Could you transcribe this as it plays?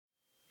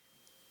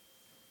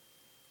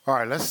All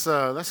right,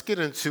 let's get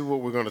into what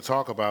we're going to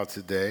talk about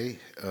today.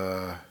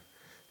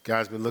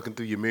 Guys, been looking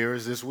through your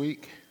mirrors this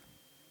week,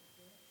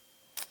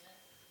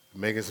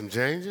 making some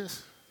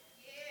changes,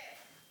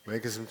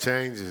 making some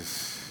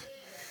changes.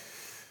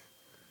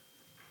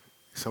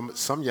 Some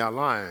of y'all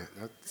lying.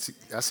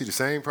 I see the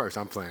same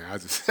person. I'm playing.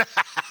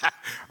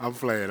 I'm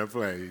playing.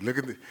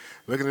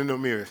 Looking in the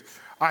mirrors.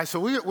 All right,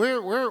 so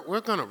we're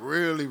gonna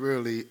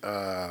really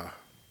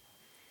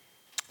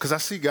because I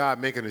see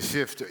God making a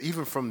shift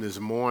even from this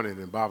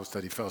morning in Bible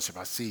study fellowship.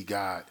 I see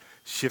God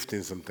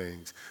shifting some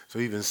things. So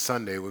even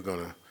Sunday we're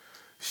gonna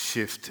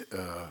shift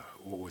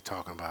what we're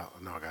talking about.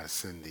 Now I gotta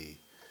send the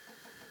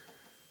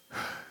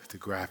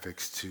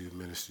graphics to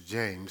Minister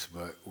James,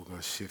 but we're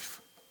gonna shift.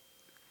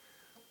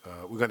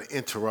 We're going to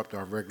interrupt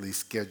our regularly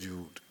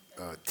scheduled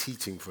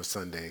teaching for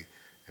Sunday,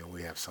 and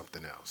we have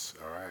something else,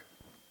 all right?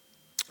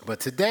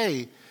 But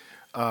today,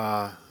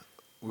 we're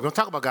going to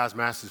talk about God's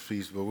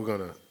masterpiece, but we're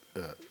going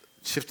to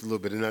shift a little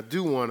bit. And I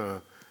do want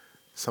to,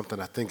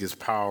 something I think is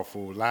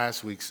powerful.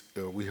 Last week,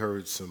 we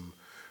heard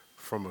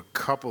from a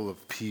couple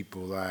of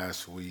people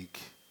last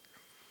week.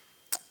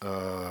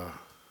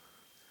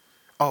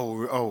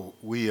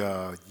 We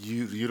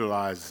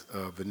utilized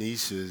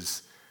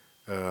Venetia's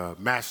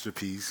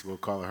masterpiece. We'll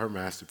call it her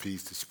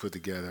masterpiece that she put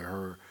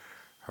together,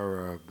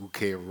 her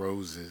bouquet of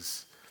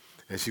roses.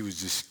 And she was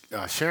just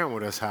sharing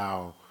with us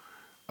how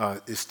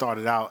it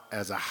started out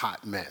as a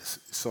hot mess,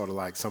 sort of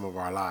like some of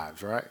our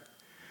lives, right?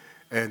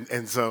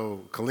 And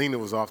so Kalina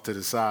was off to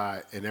the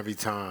side, and every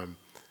time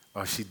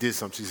she did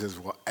something, she says,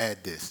 well,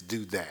 add this,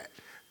 do that,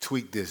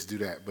 tweak this, do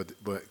that.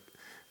 But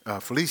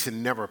Felicia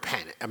never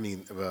panicked.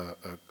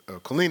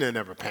 Kalina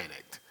never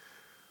panicked.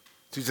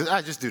 She said,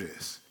 I just do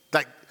this.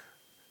 Like,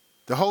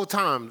 the whole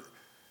time,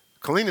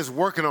 Kalina's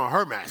working on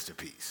her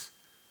masterpiece,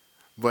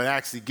 but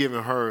actually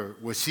giving her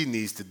what she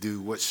needs to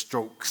do, what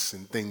strokes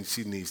and things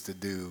she needs to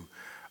do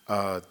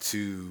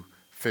to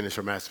finish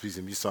her masterpiece.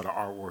 And you saw the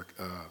artwork.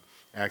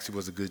 Actually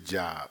was a good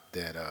job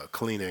that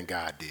Kalina and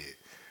God did.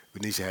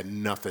 Benicia had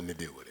nothing to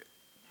do with it.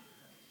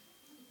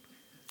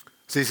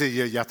 See,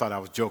 yeah, y'all thought I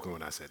was joking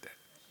when I said that.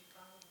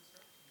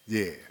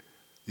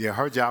 Yeah,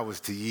 her job was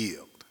to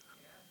yield,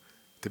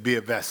 to be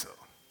a vessel.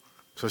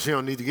 So she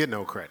don't need to get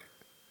no credit.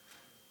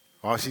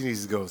 All she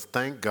needs to go is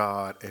thank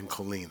God and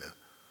Kalina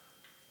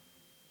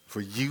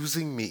for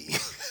using me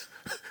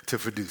to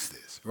produce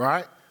this,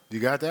 right?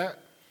 You got that?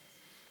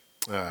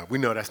 We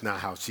know that's not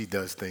how she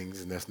does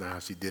things, and that's not how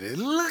she did it.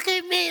 Look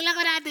at me, look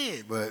what I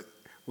did. But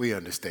we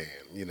understand.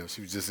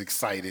 She was just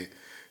excited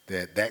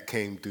that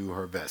came through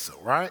her vessel,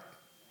 right?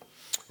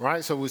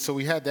 Right? So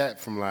we had that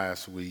from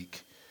last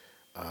week.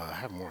 I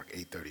have marked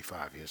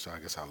 8:35 here, so I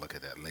guess I'll look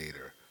at that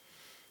later.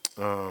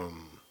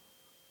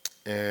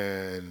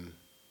 And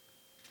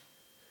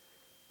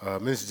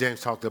Mr.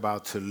 James talked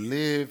about to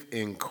live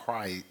in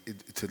Christ.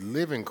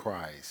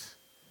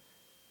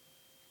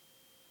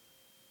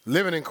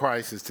 Living in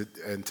Christ is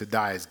to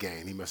die is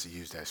gain. He must have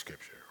used that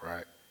scripture,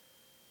 right?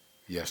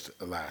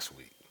 Last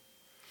week.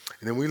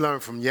 And then we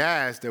learned from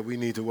Yaz that we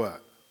need to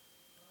what?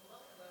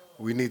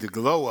 We need to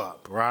glow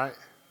up, right?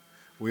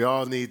 We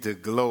all need to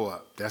glow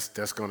up.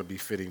 That's going to be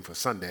fitting for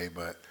Sunday,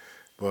 but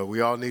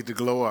we all need to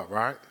glow up,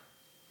 right?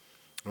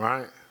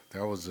 Right?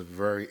 That was a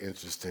very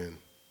interesting.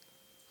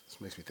 This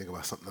makes me think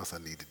about something else I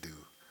need to do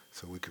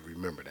so we can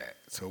remember that.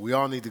 So we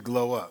all need to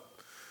glow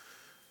up.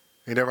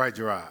 Ain't that right,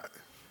 Gerard?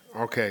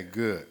 Okay,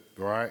 good.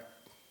 All right.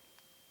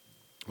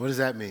 What does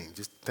that mean?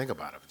 Just think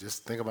about it.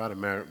 Just think about it,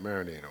 marinate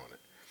on it.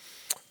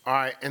 All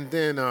right, and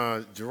then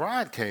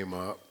Gerard came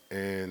up,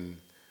 and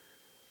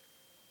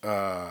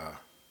now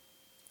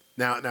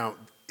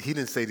he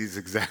didn't say these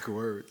exact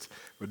words,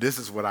 but this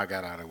is what I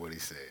got out of what he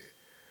said.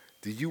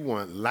 Do you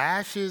want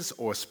lashes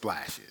or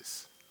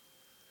splashes?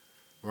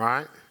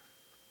 Right?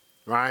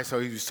 Right? So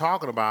he was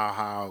talking about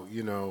how,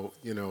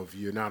 if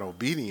you're not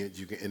obedient,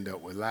 you can end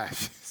up with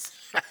lashes.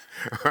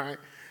 Right?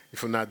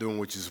 If you're not doing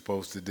what you're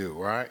supposed to do,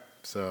 right?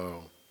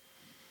 So,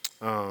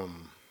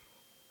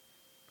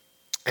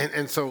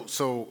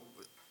 so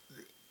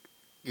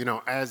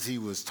as he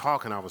was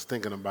talking, I was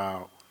thinking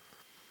about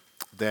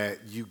that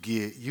you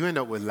end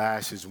up with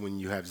lashes when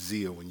you have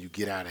zeal, when you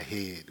get out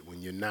ahead,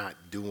 when you're not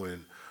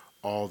doing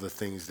all the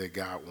things that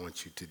God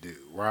wants you to do,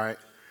 right?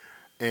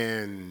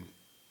 And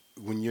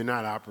when you're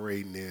not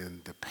operating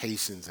in the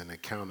patience and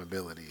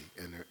accountability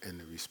and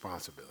the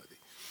responsibility.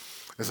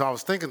 And so I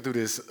was thinking through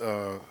this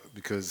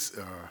because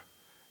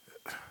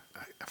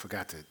I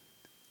forgot to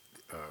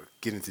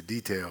get into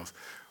details.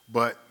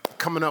 But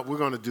coming up, we're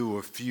going to do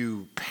a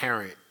few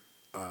parent,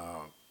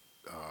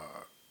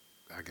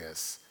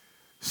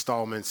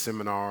 installment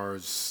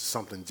seminars,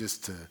 something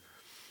just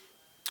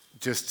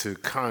to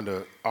kind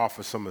of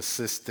offer some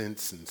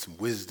assistance and some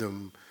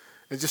wisdom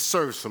and just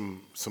serve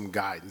some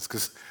guidance,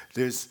 because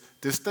there's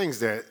things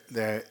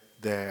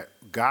that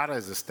God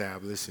has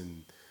established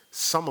and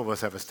some of us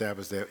have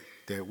established that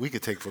we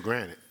could take for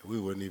granted. We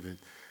wouldn't even.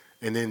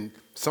 And then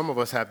some of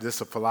us have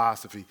this a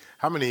philosophy.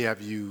 How many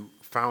of you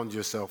found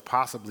yourself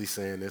possibly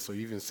saying this, or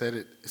even say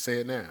it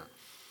now?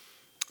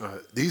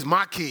 These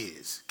my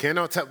kids. Can't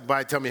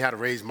nobody tell me how to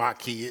raise my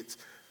kids.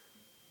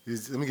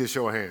 Let me get a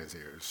show of hands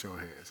here. Show of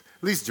hands.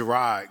 At least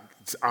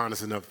Gerard's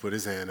honest enough to put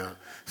his hand up.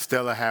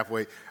 Stella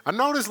halfway. I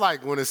noticed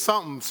like when it's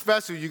something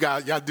special,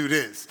 y'all do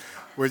this.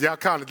 Where y'all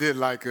kind of did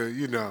like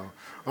a,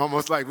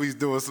 almost like we was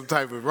doing some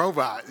type of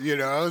robot, you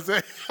know what I'm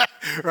saying?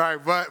 Right,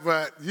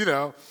 but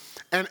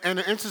and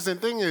the interesting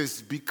thing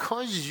is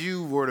because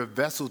you were the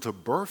vessel to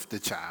birth the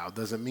child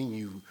doesn't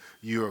mean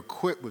you're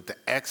equipped with the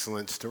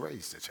excellence to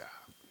raise the child.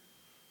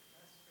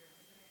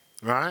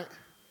 Right?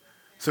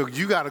 So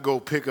you got to go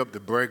pick up the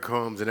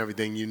breadcrumbs and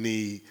everything you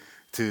need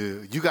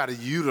you got to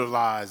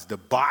utilize the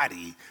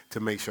body to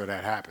make sure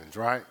that happens,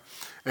 right?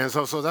 And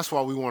so that's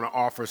why we want to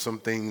offer some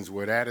things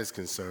where that is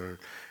concerned.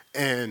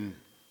 And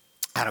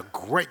I had a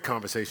great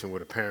conversation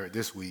with a parent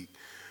this week,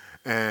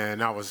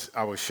 and I was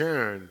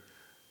sharing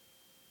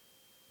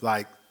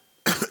like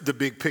the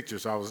big picture.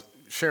 So I was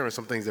sharing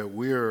some things that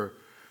we're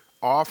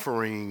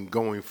offering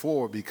going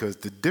forward because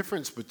the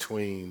difference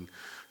between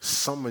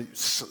some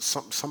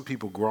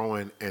people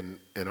growing and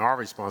our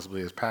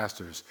responsibility as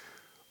pastors,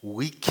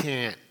 we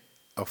can't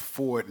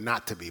afford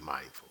not to be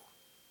mindful.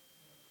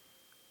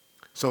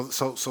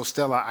 So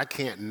Stella, I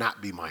can't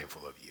not be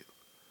mindful of you.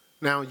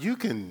 Now you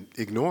can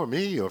ignore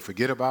me or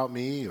forget about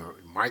me or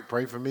might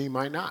pray for me,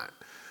 might not.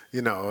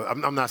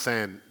 I'm not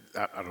saying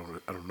I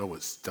don't know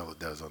what Stella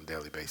does on a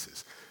daily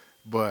basis,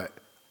 but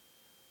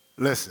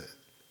listen,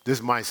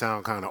 this might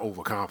sound kind of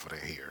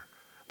overconfident here,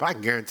 but I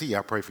can guarantee you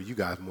I pray for you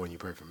guys more than you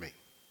pray for me.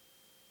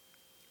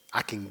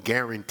 I can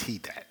guarantee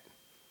that.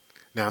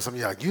 Now, some of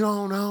you are like, you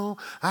don't know.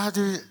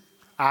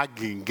 I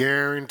can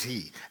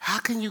guarantee. How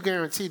can you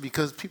guarantee?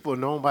 Because people are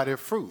known by their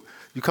fruit.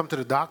 You come to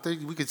the doctor,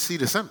 we could see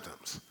the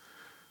symptoms.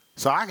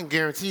 So I can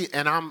guarantee,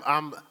 and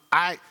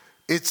I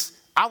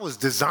was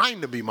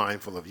designed to be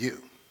mindful of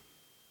you.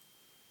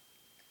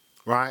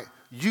 Right?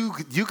 You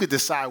could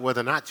decide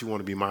whether or not you want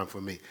to be mindful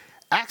of me.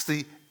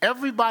 Actually,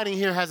 everybody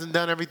here hasn't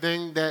done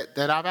everything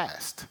that I've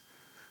asked.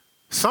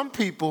 Some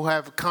people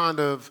have kind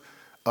of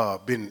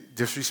been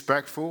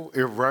disrespectful,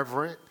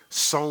 irreverent,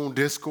 sown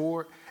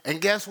discord,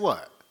 and guess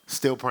what?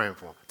 Still praying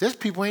for them. There's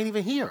people ain't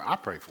even here. I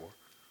pray for.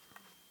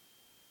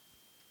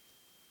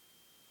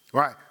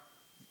 Right?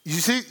 You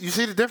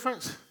see the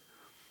difference?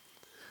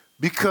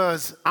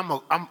 Because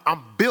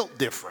I'm built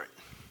different.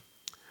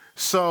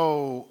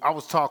 So I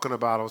was talking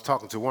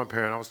to one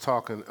parent. I was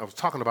talking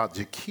about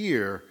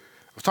Jakir.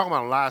 I was talking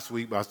about him last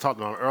week, but I was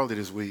talking about him earlier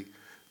this week.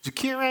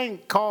 Jakir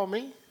ain't called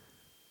me.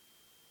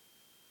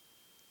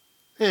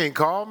 He ain't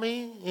called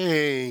me. He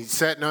ain't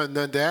set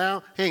nothing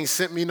down. He ain't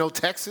sent me no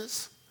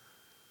texts.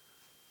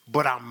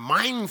 But I'm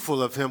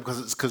mindful of him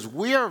because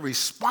we're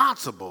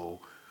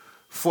responsible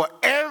for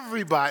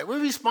everybody. We're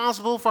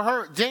responsible for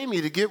her,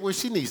 Jamie, to get where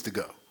she needs to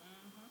go. Mm-hmm.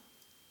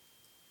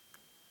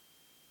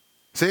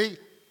 See,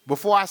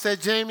 before I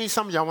said Jamie,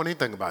 some of y'all wouldn't even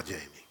think about Jamie.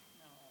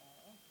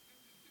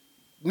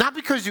 No. Not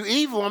because you're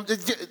evil.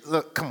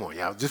 Look, come on,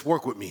 y'all. Just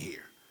work with me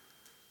here.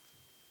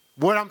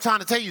 What I'm trying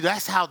to tell you,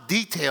 that's how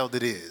detailed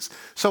it is.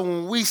 So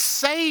when we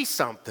say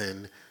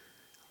something,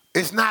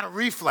 it's not a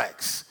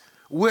reflex.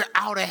 We're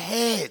out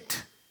ahead.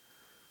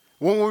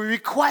 When we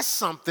request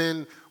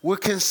something, we're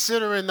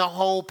considering the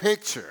whole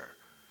picture,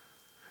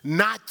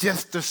 not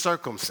just the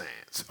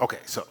circumstance. Okay,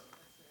 so,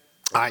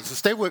 all right, so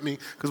stay with me,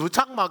 because we're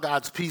talking about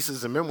God's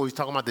pieces, and remember we were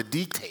talking about the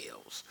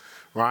details,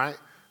 right?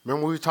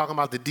 Remember we were talking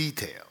about the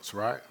details,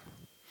 right?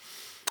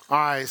 All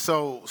right,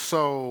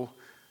 so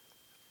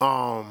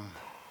I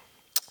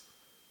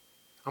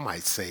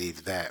might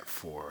save that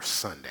for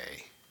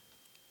Sunday.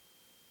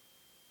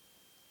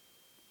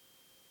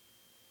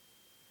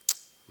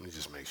 Let me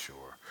just make sure.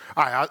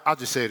 All right, I'll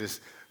just say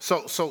this.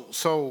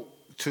 So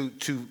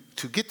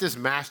to get this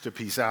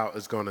masterpiece out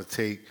is going to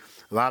take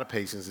a lot of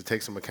patience. It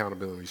takes some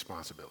accountability and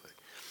responsibility.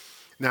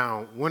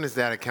 Now, when does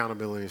that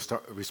accountability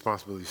and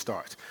responsibility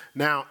starts?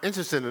 Now,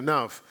 interesting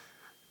enough,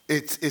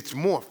 it's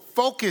more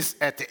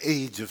focused at the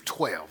age of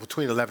 12,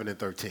 between 11 and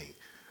 13.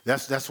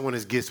 That's when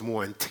it gets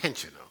more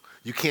intentional.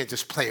 You can't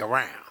just play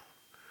around,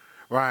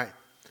 right?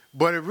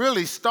 But it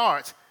really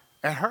starts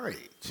at her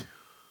age.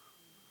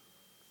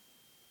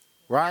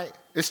 Right?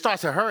 It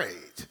starts at her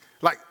age.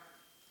 Like,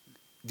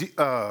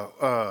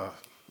 or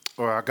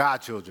our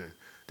godchildren,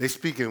 they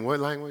speak in what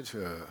language?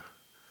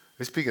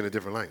 They speak in a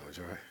different language,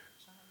 right?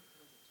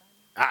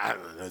 I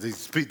don't know.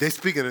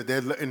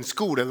 They're in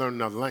school, they learn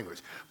another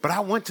language. But I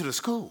went to the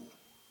school,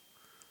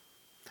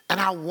 and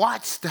I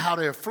watched how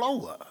their flow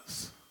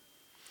was.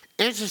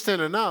 Interesting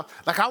enough,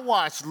 like I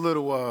watched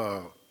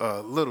little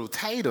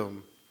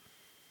Tatum,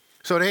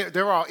 so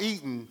they're all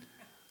eating.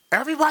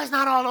 Everybody's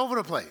not all over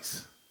the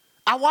place.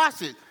 I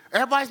watched it.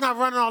 Everybody's not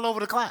running all over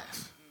the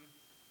class.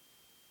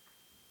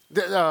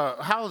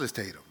 How old is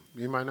Tatum?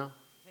 You might know?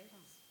 Tatum's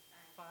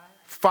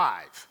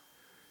 5.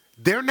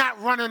 They're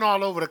not running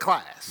all over the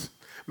class.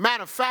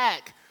 Matter of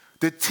fact,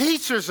 the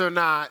teachers are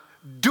not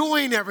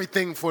doing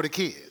everything for the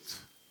kids.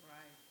 Right.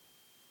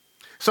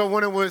 So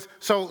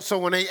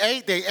when they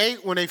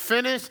ate. When they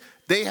finished,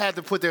 they had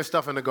to put their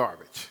stuff in the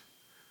garbage.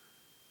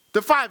 The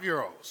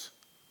 5-year-olds.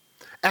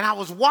 And I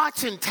was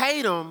watching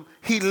Tatum.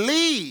 He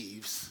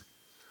leaves,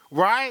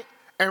 right?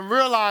 And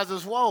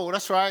realizes, whoa,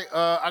 that's right.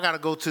 I gotta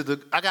go to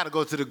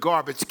the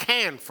garbage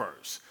can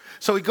first.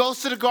 So he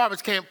goes to the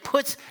garbage can,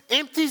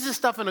 empties his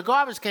stuff in the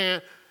garbage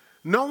can.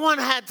 No one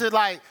had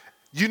to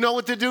you know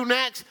what to do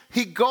next?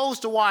 He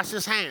goes to wash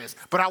his hands.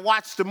 But I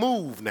watched the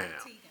move now.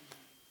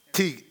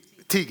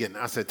 Tegan.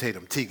 I said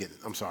Tatum. Tegan.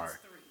 I'm sorry.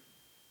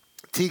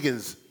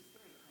 Tegan's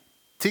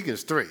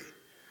 3.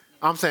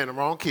 I'm saying the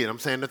wrong kid. I'm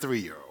saying the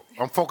 3-year-old.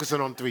 I'm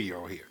focusing on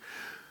 3-year-old here.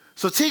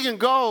 So Tegan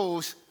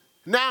goes.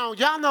 Now,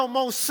 y'all know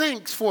most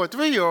sinks for a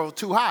 3-year-old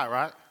too high,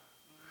 right?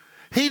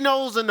 He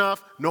knows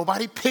enough.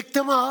 Nobody picked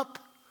him up.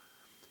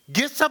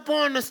 Gets up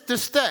on the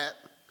step.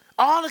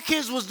 All the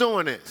kids was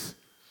doing this.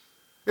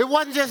 It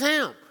wasn't just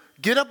him.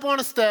 Get up on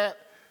the step,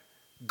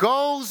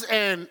 goes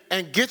and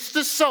gets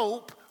the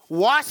soap,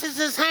 washes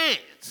his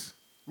hands,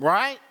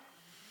 right?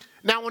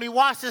 Now, when he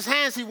washed his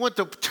hands, he went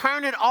to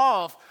turn it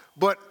off,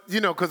 but,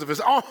 because of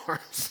his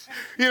arms,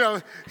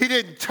 he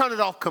didn't turn it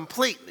off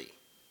completely.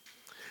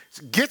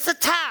 Gets a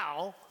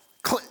towel,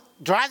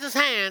 dries his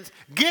hands,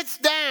 gets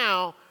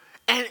down,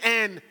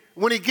 and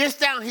when he gets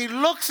down, he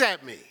looks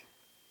at me.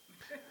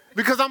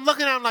 Because I'm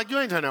looking at him like, you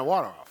ain't turning that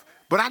water off.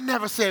 But I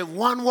never said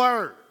one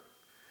word.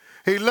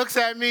 He looks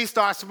at me,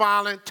 starts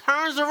smiling,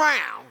 turns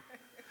around,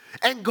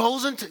 and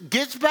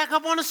gets back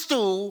up on the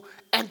stool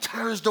and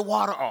turns the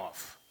water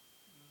off.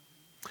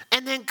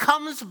 And then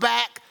comes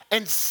back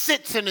and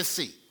sits in the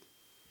seat.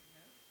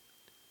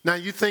 Now,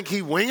 you think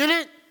he winging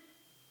it?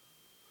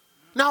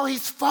 No,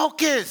 he's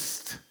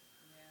focused.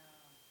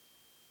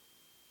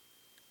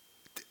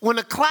 When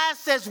the class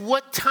says,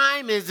 what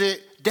time is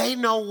it, they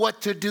know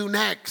what to do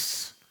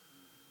next.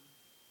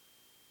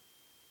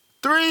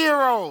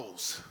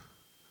 3-year-olds.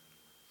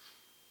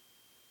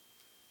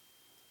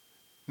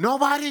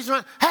 Nobody's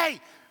running.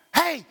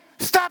 Hey,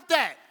 stop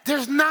that.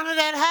 There's none of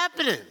that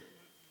happening.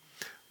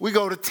 We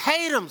go to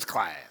Tatum's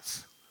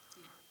class.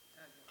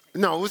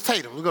 No, it was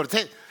Tatum. We go to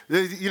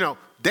Tatum.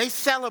 They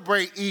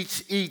celebrate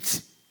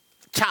each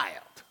child.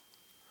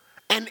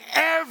 And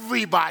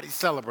everybody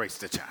celebrates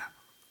the child.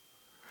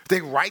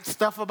 They write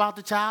stuff about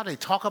the child. They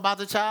talk about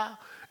the child.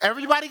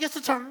 Everybody gets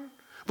a turn.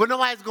 But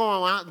nobody's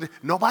going around.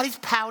 Nobody's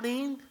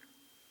pouting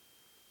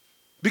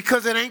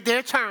because it ain't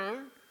their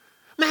turn.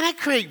 Man, they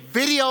create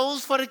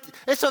videos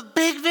it's a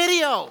big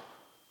video.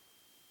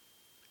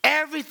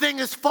 Everything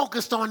is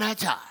focused on that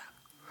child.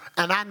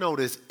 And I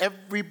noticed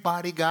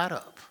everybody got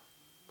up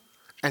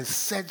and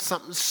said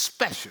something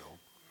special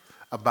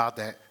about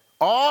that.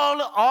 All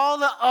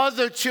the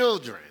other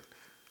children.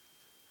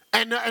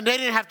 And they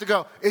didn't have to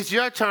go, it's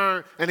your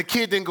turn, and the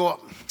kid didn't go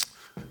up.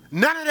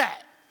 None of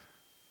that.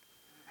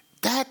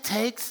 That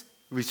takes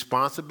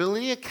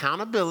responsibility,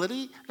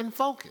 accountability, and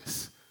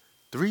focus.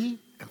 3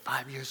 and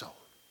 5 years old.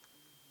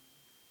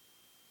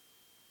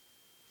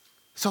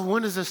 So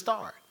when does it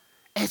start?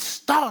 It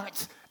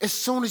starts as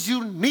soon as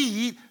you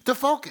need to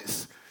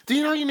focus. Do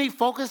you know you need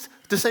focus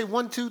to say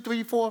 1, 2,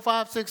 3, 4,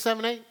 5, 6,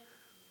 7, 8?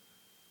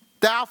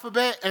 The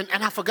alphabet, and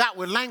I forgot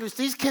what language.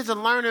 These kids are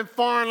learning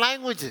foreign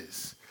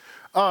languages.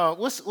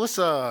 What's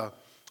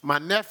my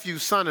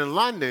nephew's son in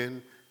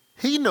London?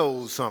 He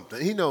knows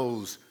something. He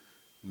knows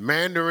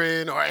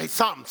Mandarin or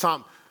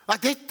something.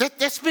 Like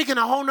they're speaking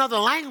a whole nother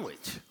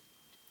language.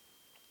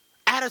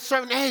 At a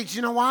certain age,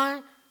 you know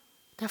why?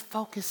 They're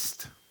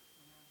focused.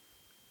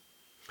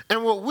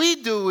 And what we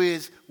do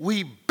is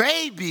we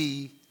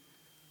baby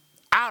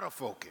out of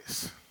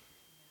focus.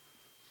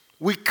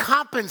 We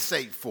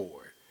compensate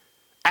for it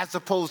as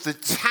opposed to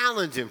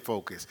challenging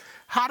focus.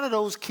 How do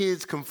those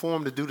kids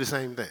conform to do the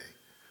same thing?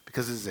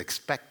 Because it's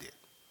expected.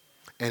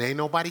 And ain't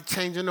nobody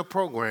changing the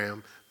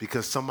program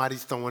because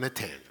somebody's throwing a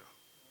tantrum.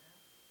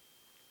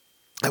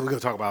 And we're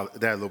going to talk about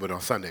that a little bit on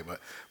Sunday, but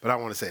I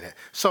want to say that.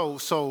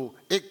 So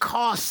it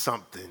costs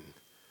something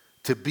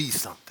to be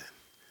something.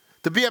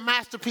 To be a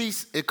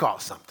masterpiece, it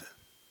costs something.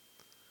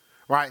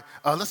 Right?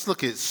 Let's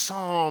look at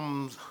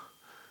Psalm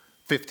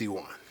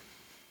 51.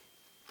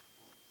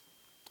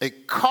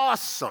 It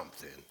costs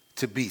something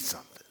to be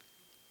something.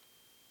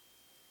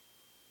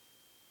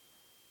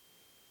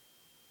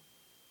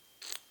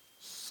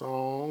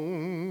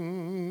 Psalm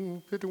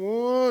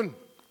 51.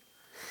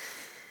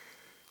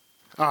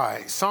 All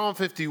right, Psalm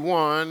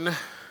 51,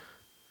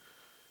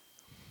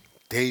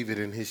 David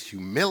and his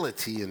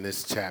humility in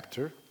this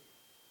chapter.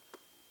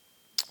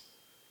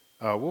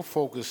 We're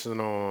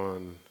focusing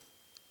on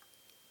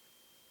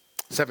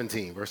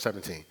 17, verse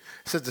 17. It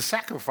says, the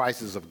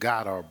sacrifices of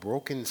God are a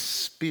broken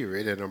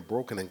spirit and a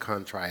broken and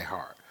contrite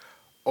heart.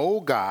 O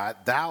God,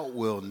 thou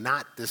wilt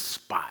not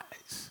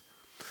despise.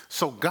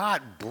 So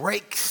God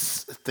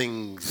breaks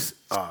things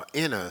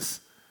in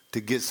us to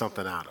get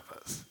something out of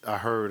us. I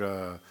heard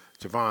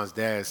Javon's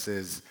dad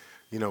says,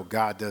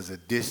 God does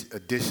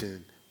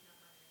addition.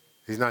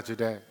 He's not your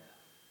dad?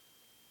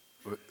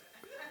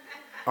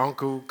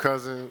 Uncle,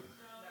 cousin?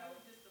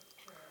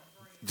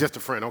 Just a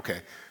friend,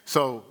 okay.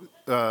 So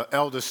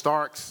Elder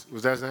Starks,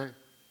 was that his name?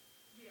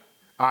 Yeah.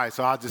 All right,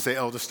 so I'll just say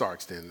Elder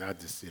Starks then.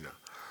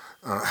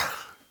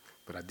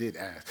 but I did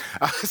ask.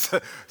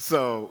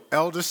 So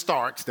Elder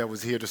Starks, that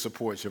was here to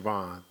support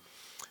Javon,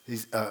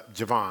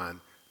 Javonna,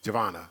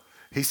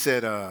 he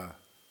said,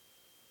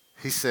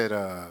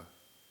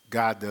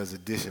 God does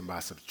addition by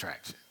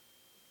subtraction,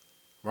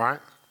 right?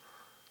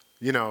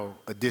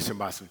 Addition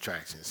by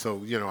subtraction.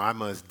 So, I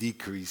must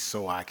decrease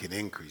so I can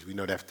increase. We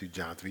know that's through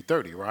John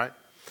 3:30, right?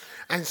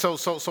 And so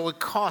it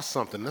costs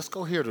something. Let's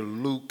go here to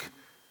Luke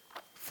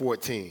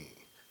 14.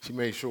 She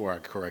made sure I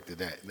corrected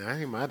that. Now, I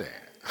ain't my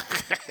dad.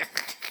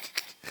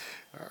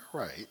 All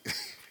right.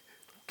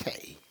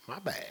 Okay, my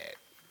bad.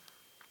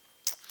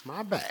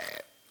 My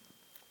bad.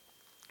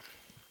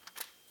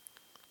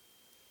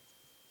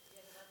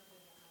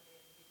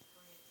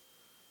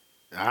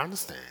 I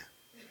understand.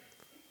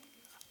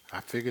 I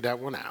figured that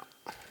one out.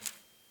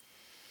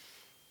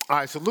 All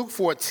right, so Luke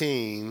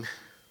 14,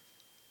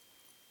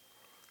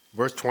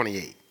 verse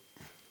 28.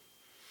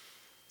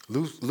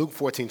 Luke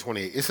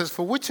 14:28. It says,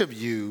 for which of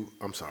you,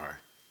 I'm sorry,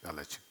 I'll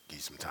let you give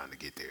you some time to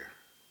get there.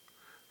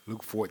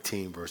 Luke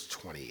 14, verse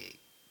 28.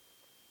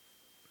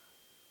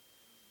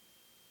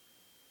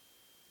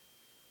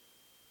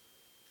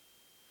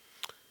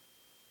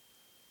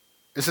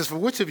 It says, for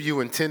which of you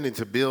intending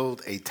to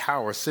build a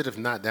tower sitteth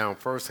not down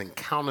first and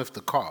counteth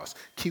the cost?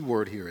 Key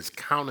word here is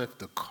counteth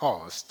the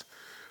cost,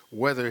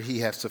 whether he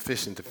have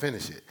sufficient to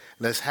finish it.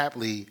 Lest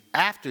haply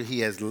after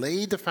he has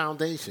laid the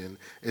foundation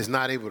is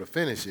not able to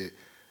finish it,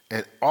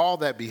 and all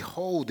that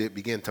behold it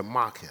begin to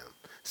mock him,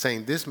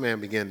 saying, this man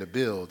began to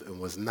build and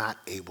was not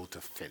able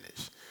to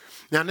finish.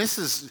 Now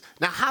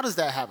how does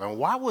that happen?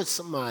 Why would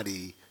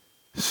somebody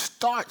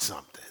start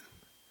something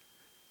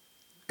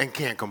and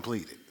can't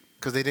complete it?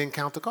 Because they didn't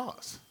count the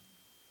cost,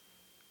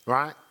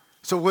 right?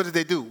 So what did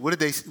they do? What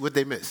did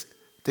they miss?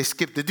 They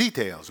skipped the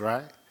details,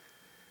 right?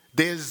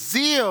 Their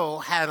zeal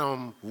had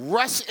them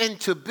rush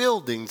into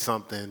building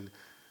something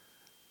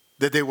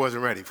that they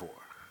wasn't ready for,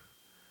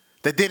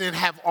 that they didn't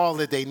have all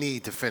that they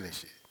need to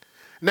finish it.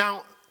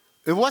 Now,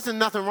 it wasn't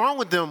nothing wrong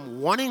with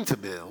them wanting to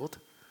build.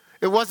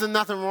 It wasn't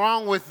nothing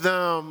wrong with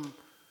them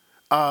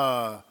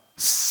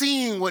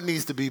seeing what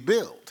needs to be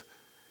built.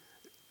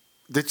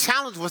 The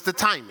challenge was the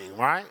timing,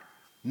 right?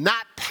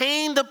 Not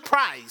paying the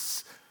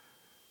price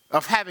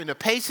of having the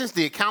patience,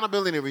 the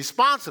accountability, and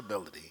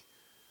responsibility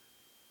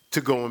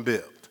to go and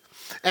build.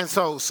 And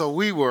so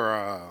we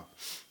were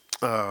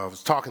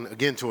was talking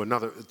again to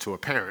a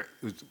parent.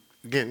 It was,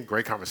 again,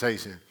 great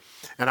conversation.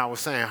 And I was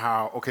saying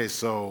how, okay,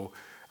 so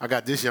I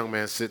got this young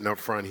man sitting up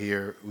front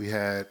here. We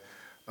had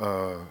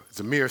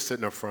Zamir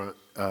sitting up front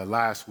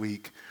last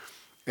week.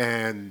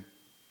 And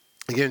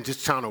again,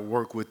 just trying to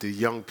work with the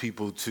young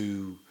people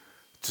to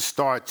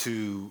start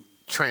to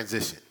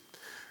transition.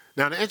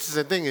 Now, the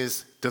interesting thing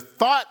is, the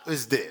thought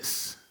is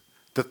this.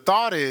 The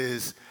thought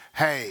is,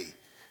 hey,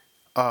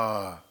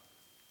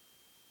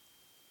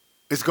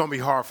 it's going to be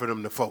hard for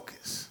them to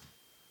focus.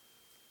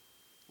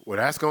 Well,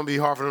 that's going to be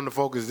hard for them to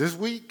focus this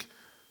week.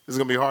 It's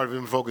going to be hard for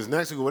them to focus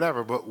next week or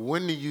whatever. But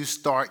when do you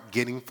start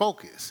getting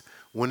focused?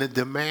 When a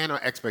demand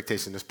or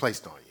expectation is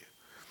placed on you.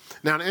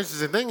 Now, the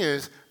interesting thing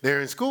is,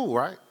 they're in school,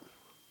 right?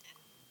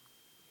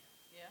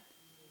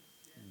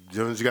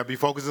 Yeah. You got to be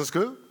focused in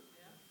school?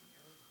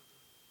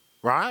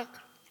 Right?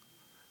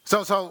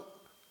 So,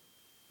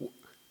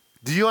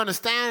 do you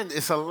understand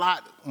it's a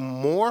lot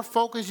more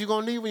focus you're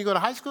going to need when you go to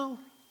high school?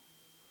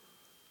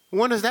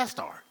 When does that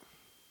start?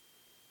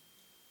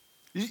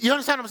 You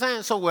understand what I'm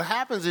saying? So what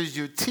happens is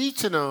you're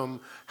teaching them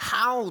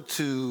how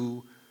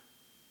to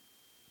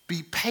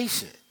be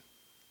patient,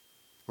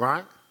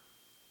 right?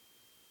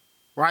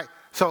 Right?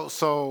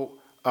 So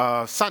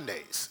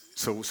Sundays.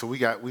 So we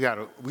got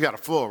a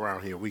flow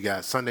around here. We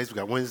got Sundays, we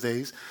got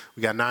Wednesdays,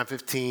 we got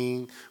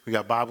 9:15, we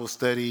got Bible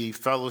study,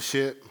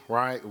 fellowship,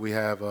 right? We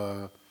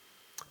have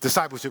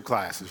discipleship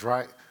classes,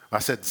 right? I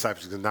said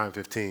discipleship is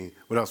 9:15.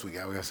 What else we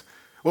got?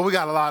 We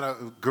got a lot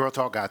of girl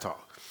talk, guy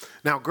talk.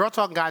 Now, girl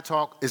talk and guy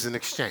talk is an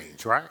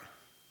exchange, right?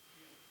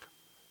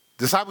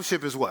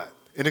 Discipleship is what?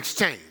 An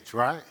exchange,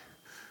 right?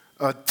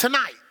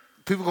 Tonight,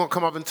 people going to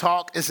come up and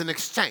talk. It's an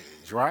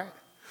exchange, right?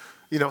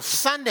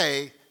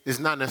 Sunday is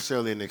not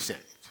necessarily an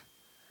exchange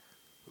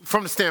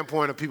from the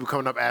standpoint of people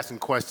coming up asking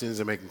questions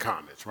and making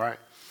comments, right?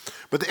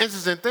 But the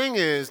interesting thing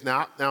is,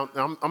 now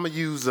I'm going to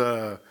use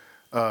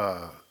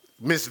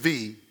Miss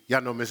V.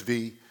 Y'all know Miss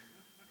V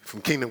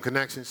from Kingdom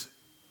Connections?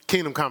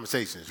 Kingdom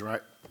Conversations,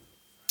 right?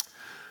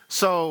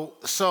 So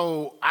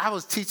I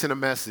was teaching a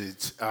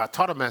message. I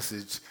taught a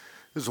message.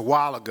 It was a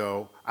while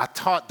ago. I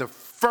taught the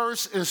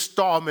first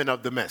installment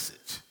of the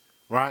message,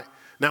 right?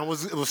 Now, it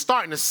was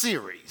starting a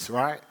series,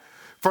 right?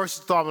 First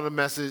installment of the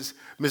message,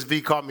 Miss V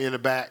called me in the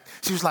back.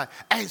 She was like,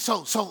 hey,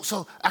 so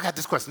I got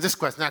this question,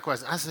 that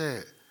question. I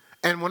said,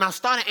 and when I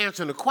started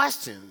answering the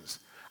questions,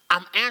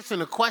 I'm answering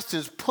the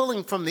questions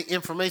pulling from the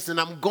information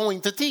I'm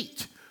going to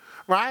teach,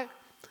 right?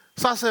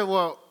 So I said,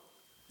 well,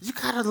 you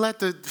got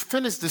to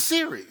finish the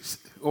series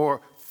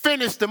or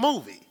finish the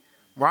movie,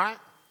 right?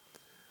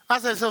 I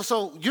said,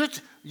 so you're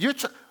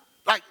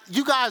like,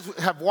 you guys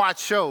have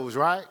watched shows,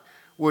 right?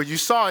 Where you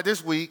saw it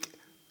this week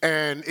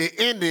and it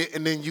ended,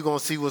 and then you're going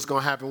to see what's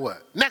going to happen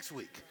what? Next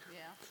week,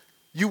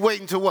 You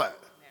wait until what?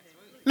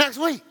 Next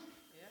week.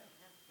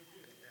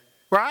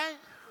 Right?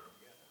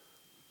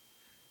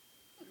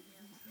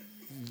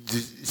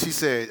 She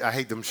said, I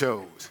hate them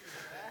shows.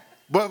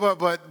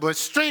 But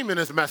streaming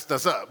has messed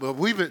us up. But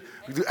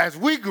as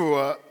we grew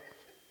up,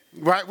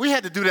 right, we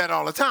had to do that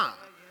all the time.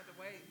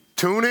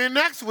 Tune in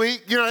next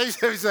week. You know, he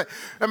said, as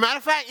a matter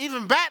of fact,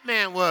 even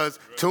Batman was,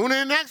 tune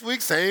in next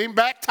week, same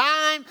back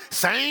time,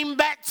 same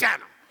back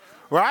channel,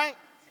 right?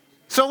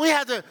 So we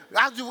had to,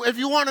 if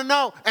you want to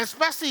know,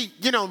 especially,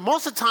 you know,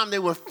 most of the time they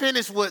were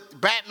finished what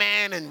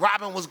Batman and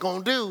Robin was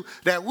going to do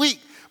that week.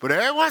 But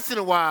every once in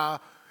a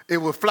while, it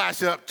would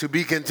flash up to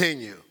be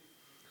continued.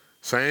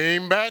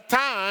 Same back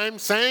time,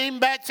 same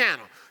back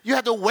channel. You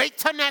had to wait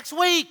till next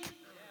week,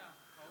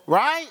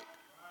 right?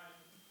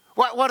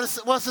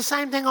 What's the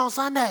same thing on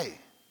Sunday?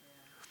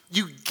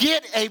 You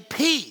get a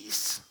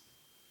piece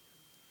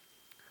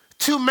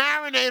to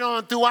marinate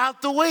on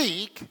throughout the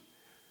week,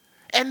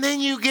 and then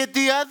you get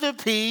the other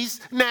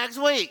piece next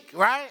week,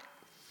 right?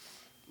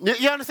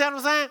 You understand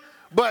what I'm saying?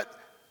 But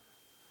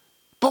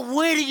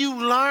where do you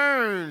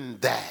learn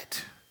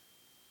that?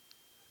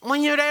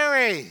 When you're their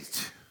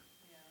age.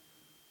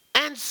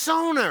 And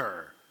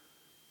sooner.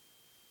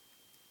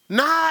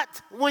 Not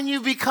when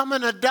you become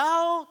an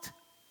adult.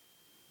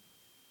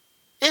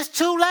 It's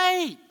too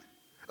late.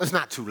 It's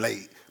not too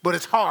late, but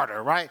it's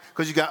harder, right?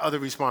 Because you got other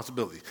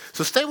responsibilities.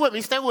 So stay with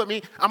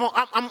me.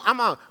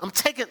 I'm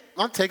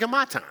taking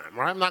my time,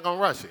 right? I'm not gonna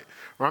rush it.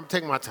 Right? I'm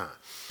taking my time.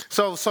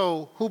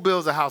 So who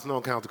builds a house, no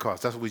one counts the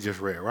cost? That's what we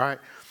just read, right?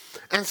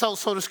 And so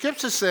the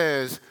scripture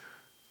says,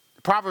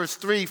 Proverbs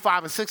 3,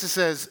 5, and 6, it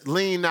says,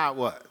 lean not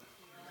what?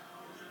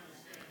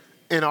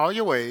 In all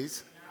your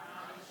ways,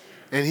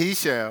 and he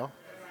shall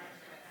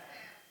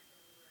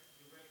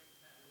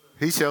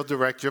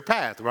direct your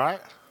path, right?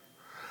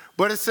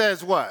 But it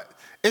says what?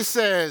 It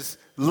says,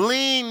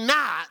 lean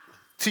not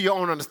to your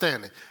own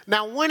understanding.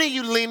 Now, when are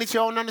you leaning to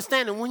your own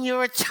understanding? When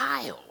you're a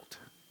child.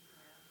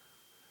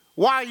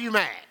 Why are you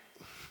mad?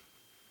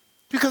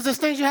 Because there's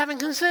things you haven't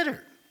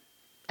considered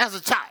as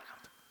a child.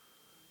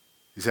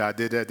 You say, I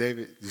did that,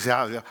 David? You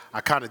say,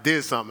 I kind of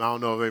did something. I don't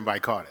know if anybody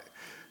caught it.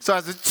 So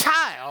as a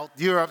child,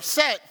 you're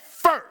upset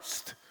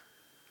first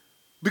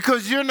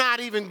because you're not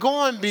even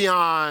going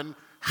beyond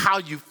how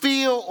you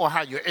feel or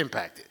how you're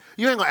impacted.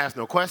 You ain't going to ask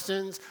no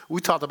questions.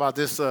 We talked about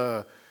this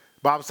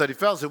Bible study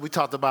fellowship. We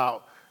talked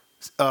about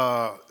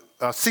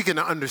seeking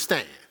to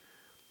understand.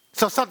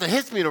 So something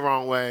hits me the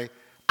wrong way,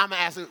 I'm going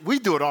to ask it. We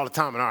do it all the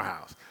time in our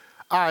house.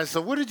 All right,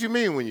 so what did you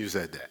mean when you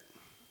said that?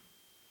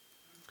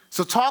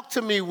 So talk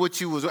to me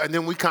what you was, and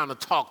then we kind of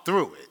talk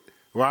through it,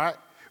 right?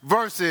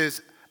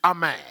 Versus, I'm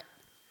mad.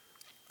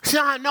 See,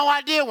 I have no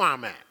idea why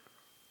I'm mad.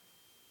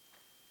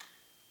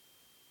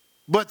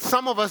 But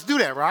some of us do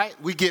that, right?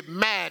 We get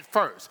mad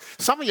first.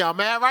 Some of y'all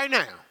mad right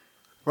now,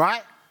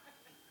 right?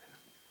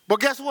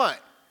 But guess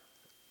what?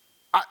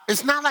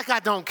 It's not like I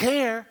don't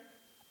care.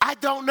 I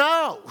don't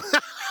know.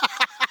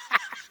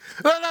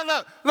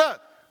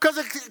 Look.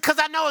 Because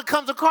I know it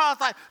comes across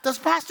like, does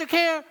Pastor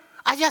care?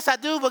 Yes, I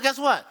do, but guess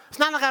what? It's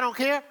not like I don't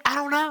care. I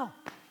don't know.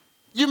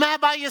 You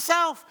mad by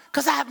yourself?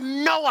 Because I have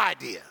no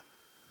idea.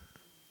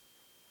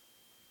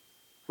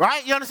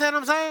 Right? You understand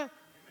what I'm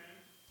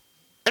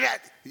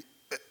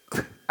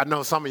saying? I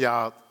know some of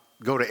y'all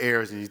go to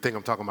Heirs and you think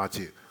I'm talking about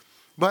you.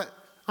 But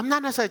I'm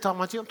not necessarily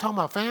talking about you. I'm talking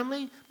about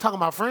family, talking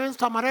about friends,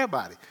 talking about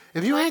everybody.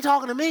 If you ain't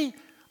talking to me,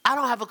 I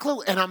don't have a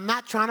clue, and I'm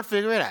not trying to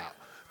figure it out.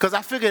 Because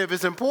I figure if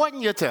it's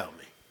important, you'll tell me.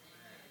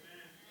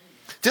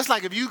 Just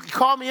like if you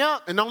call me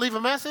up and don't leave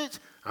a message,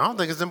 I don't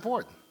think it's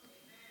important.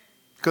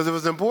 Because if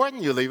it's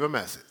important, you leave a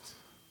message.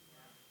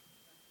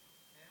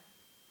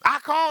 I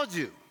called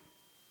you.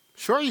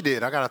 Sure you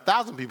did. I got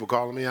 1,000 people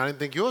calling me. I didn't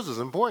think yours was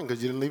important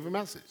because you didn't leave a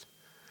message.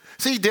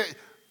 See,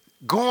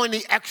 going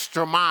the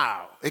extra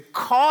mile, it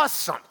costs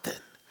something,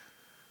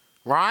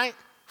 right,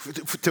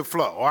 to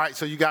flow, all right?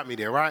 So you got me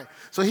there, right?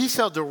 So he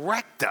shall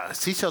direct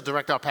us. He shall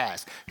direct our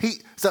paths.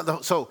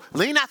 So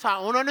lean not to our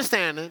own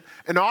understanding,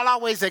 and all our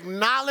ways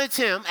acknowledge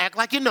him, act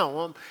like you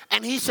know him,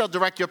 and he shall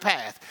direct your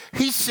path.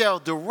 He shall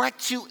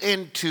direct you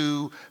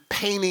into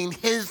painting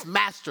his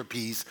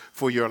masterpiece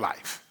for your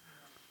life.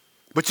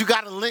 But you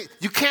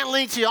can't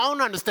lean to your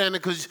own understanding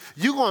because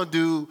you're going to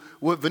do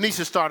what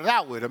Venetia started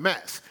out with, a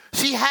mess.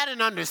 She had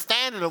an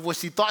understanding of what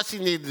she thought she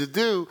needed to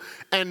do,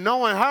 and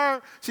knowing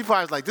her, she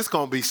probably was like, this is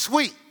going to be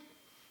sweet,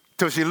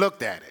 till she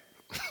looked at it.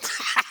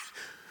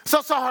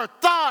 So her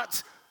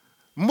thoughts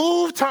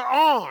moved her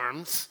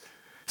arms,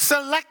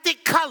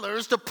 selected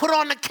colors to put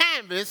on the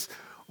canvas,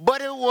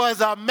 but it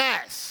was a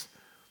mess.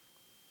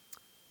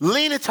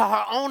 Leaning to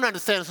her own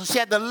understanding. So she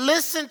had to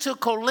listen to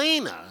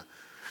Colina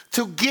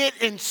to get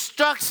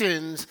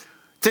instructions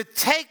to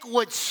take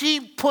what she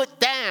put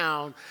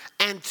down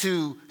and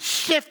to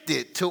shift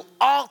it, to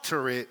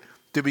alter it,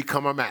 to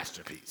become a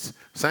masterpiece.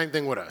 Same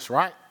thing with us,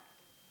 right?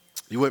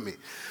 You with me?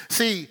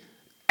 See,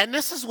 and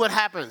this is what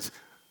happens.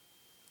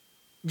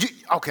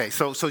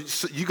 So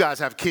you guys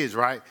have kids,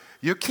 right?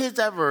 Your kids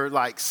ever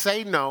like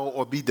say no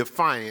or be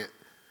defiant,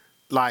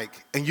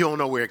 like, and you don't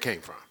know where it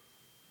came from?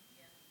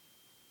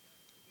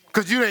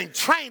 Because you didn't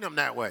train them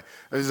that way.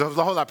 There's a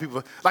whole lot of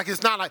people, like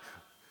it's not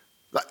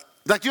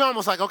like you're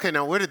almost like, okay,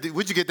 now where'd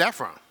you get that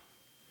from?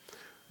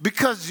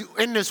 Because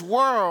in this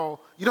world,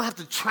 you don't have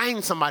to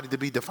train somebody to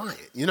be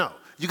defiant, you know.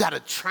 You got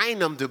to train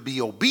them to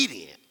be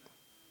obedient,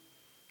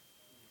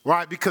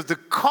 right? Because the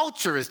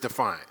culture is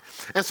defiant.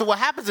 And so what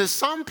happens is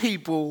some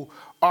people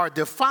are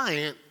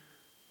defiant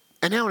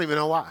and they don't even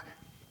know why.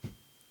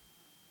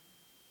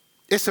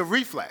 It's a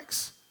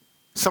reflex.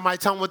 Somebody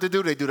tell them what to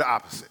do, they do the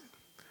opposite.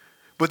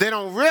 But they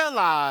don't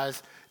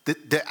realize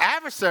that the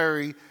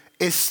adversary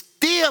is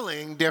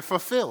stealing their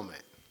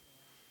fulfillment.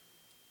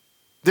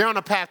 They're on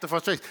a path to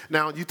frustration.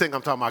 Now, you think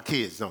I'm talking about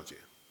kids, don't you?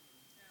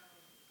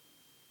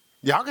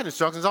 Y'all get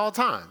instructions all the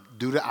time.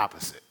 Do the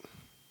opposite.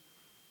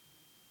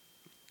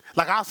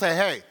 Like I'll say,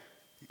 hey,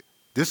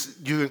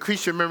 you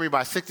increase your memory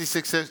by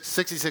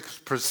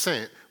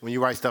 66% when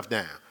you write stuff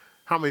down.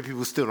 How many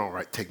people still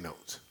don't take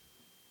notes?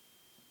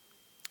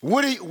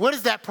 What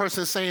is that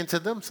person saying to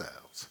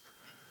themselves?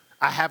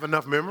 I have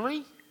enough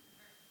memory?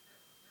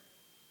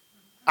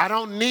 I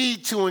don't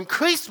need to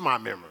increase my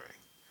memory.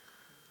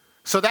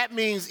 So that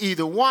means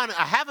either one,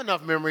 I have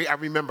enough memory, I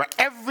remember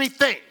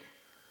everything.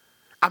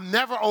 I'm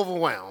never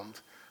overwhelmed.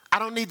 I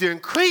don't need to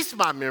increase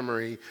my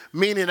memory,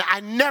 meaning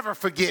I never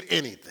forget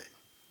anything.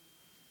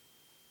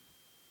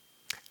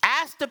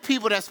 Ask the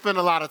people that spend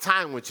a lot of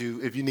time with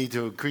you if you need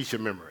to increase your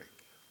memory.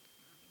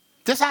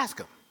 Just ask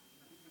them.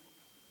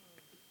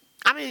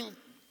 I mean,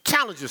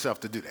 challenge yourself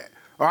to do that,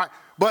 all right?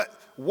 But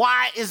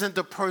why isn't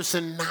the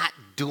person not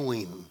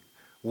doing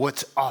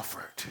what's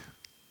offered?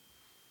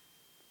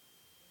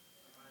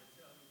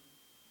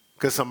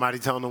 Because somebody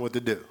telling them what to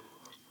do.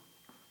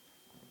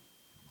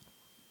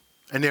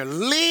 And they're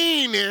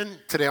leaning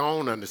to their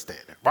own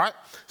understanding, right?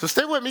 So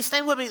stay with me.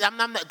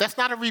 That's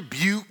not a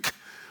rebuke.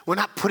 We're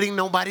not putting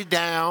nobody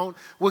down.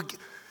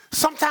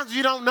 Sometimes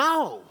you don't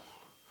know.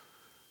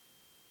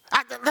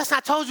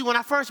 I told you when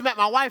I first met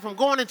my wife, I'm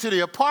going into the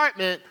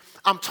apartment,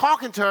 I'm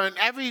talking to her, and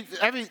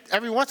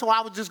every once in a while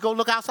I would just go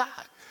look outside,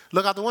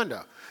 look out the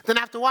window. Then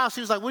after a while,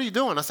 she was like, what are you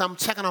doing? I said, I'm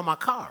checking on my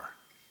car.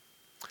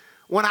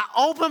 When I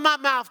opened my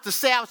mouth to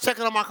say I was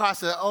checking on my car, I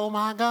said, oh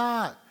my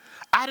God.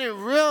 I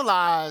didn't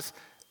realize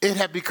it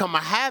had become a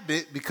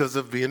habit because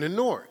of being in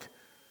Newark.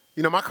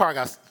 You know, my car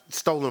got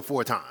stolen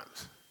 4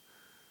 times.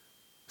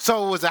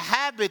 So it was a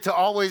habit to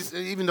always,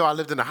 even though I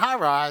lived in a high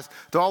rise,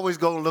 to always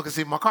go and look and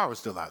see if my car was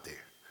still out there.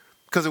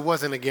 Because it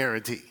wasn't a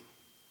guarantee.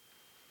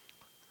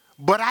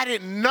 But I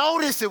didn't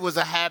notice it was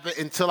a habit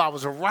until I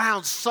was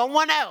around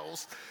someone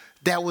else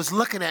that was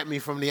looking at me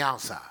from the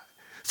outside.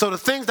 So the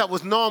things that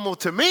was normal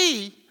to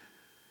me,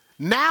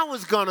 now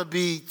is going to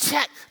be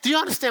checked. Do you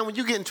understand when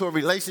you get into a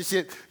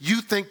relationship,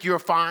 you think you're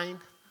fine?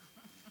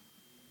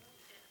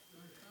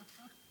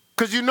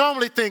 Because you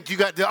normally think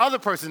the other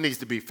person needs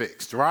to be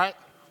fixed, right?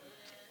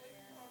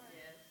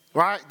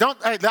 Right?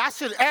 Everybody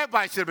should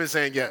have been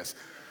saying yes,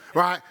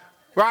 right?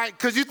 Right?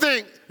 Because you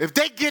think if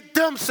they get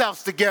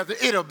themselves together,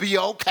 it'll be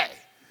okay.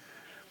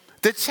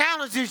 The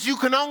challenge is you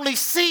can only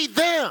see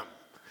them.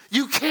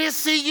 You can't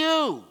see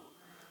you.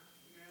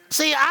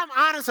 See, I'm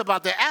honest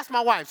about that. Ask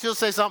my wife. She'll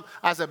say something.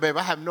 I said, babe,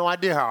 I have no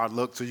idea how I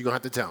look, so you're going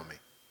to have to tell me.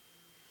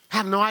 I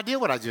have no idea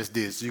what I just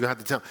did, so you're going to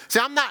have to tell me. See,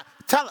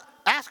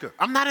 ask her.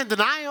 I'm not in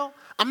denial.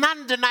 I'm not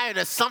in denial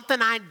that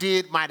something I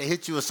did might have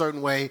hit you a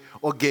certain way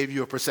or gave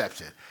you a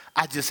perception.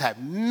 I just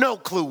have no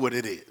clue what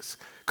it is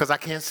because I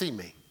can't see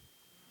me.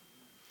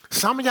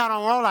 Some of y'all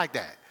don't roll like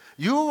that.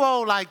 You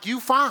roll like you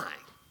fine.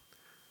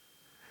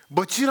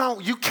 But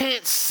you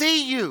can't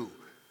see you.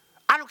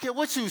 I don't care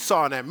what you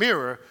saw in that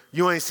mirror,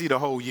 you ain't see the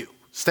whole you.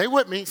 Stay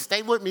with me.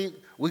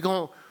 We're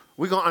going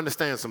to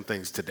understand some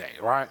things today,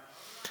 right?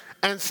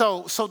 And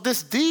so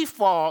this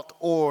default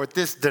or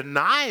this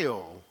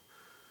denial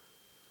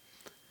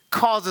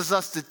causes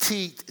us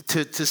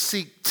to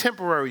seek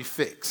temporary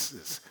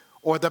fixes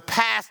or the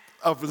path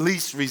of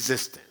least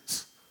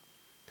resistance.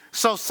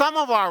 So some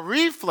of our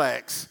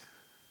reflex,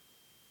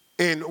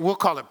 and we'll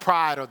call it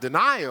pride or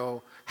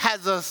denial,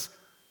 has us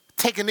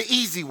taking the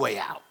easy way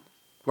out,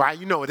 right?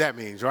 You know what that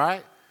means,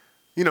 right?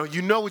 You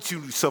know what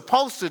you're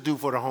supposed to do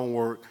for the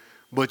homework,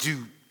 but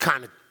you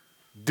kind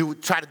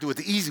of try to do it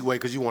the easy way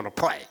because you want to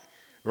play,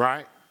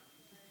 right?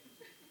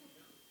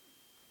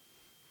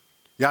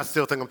 Y'all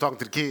still think I'm talking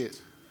to the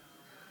kids?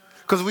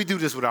 Because we do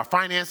this with our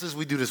finances,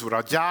 we do this with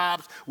our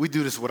jobs, we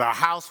do this with our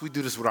house, we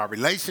do this with our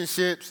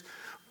relationships.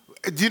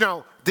 You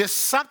know, there's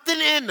something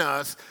in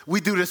us,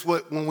 we do this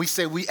when we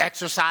say we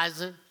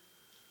exercising.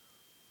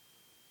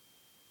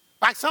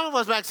 Like some of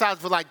us been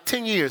exercising for like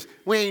 10 years,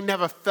 we ain't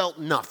never felt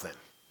nothing.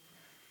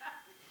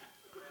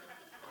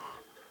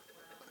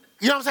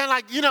 You know what I'm saying?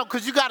 Like,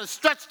 because you got to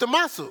stretch the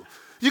muscle.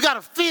 You got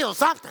to feel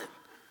something.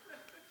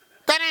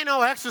 That ain't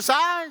no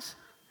exercise.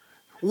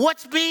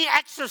 What's being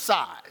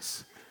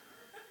exercised?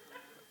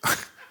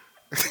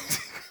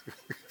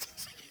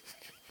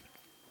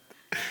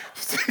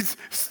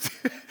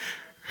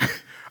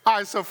 All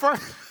right, so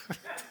first,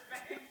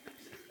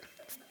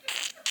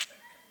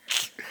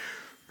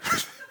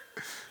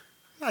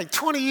 like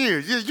 20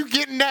 years, you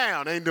getting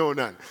down, ain't doing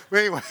nothing. But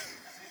anyway,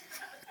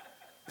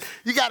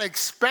 You got to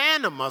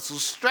expand the muscle,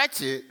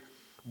 stretch it,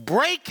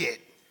 break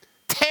it,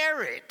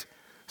 tear it,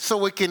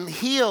 so it can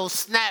heal,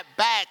 snap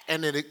back,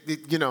 and then,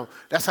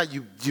 that's how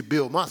you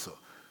build muscle.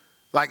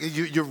 Like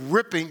you're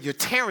ripping, you're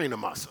tearing the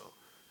muscle.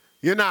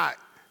 You're not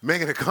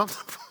making it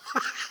comfortable.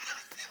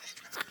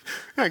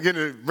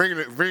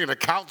 Bringing a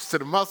couch to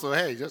the muscle.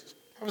 Hey, just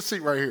have a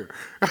seat right here.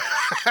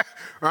 All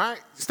right?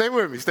 Stay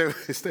with me. Stay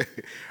with me.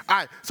 All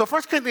right. So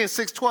 1 Corinthians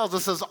 6:12, it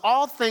says,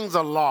 all things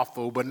are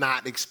lawful, but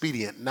not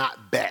expedient,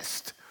 not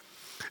best.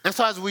 And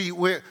so as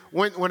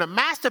when a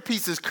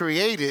masterpiece is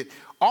created,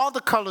 all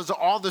the colors,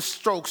 all the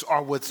strokes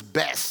are what's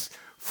best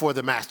for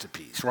the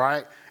masterpiece,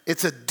 right?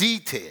 It's a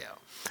detail.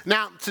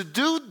 Now, to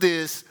do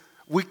this,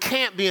 we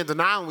can't be in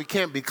denial, we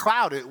can't be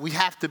clouded. We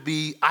have to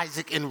be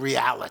Isaac in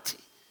reality.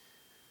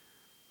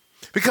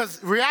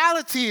 Because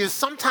reality is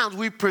sometimes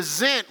we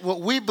present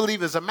what we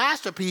believe is a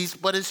masterpiece,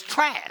 but it's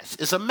trash.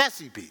 It's a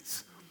messy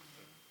piece.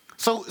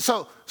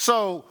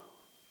 So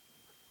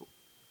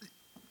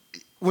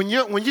when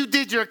you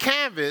did your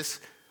canvas,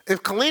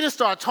 if Kalina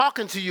started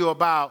talking to you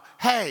about,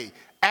 hey,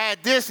 add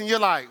this, and you're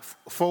like,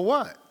 for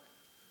what?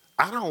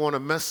 I don't want to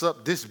mess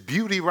up this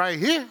beauty right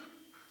here.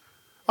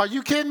 Are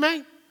you kidding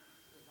me?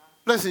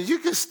 Listen, you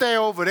can stay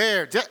over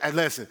there. Just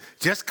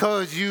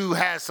because you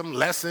had some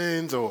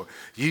lessons or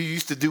you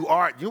used to do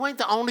art, you ain't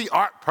the only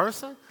art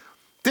person.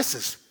 This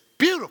is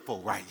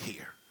beautiful right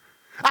here.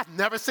 I've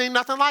never seen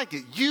nothing like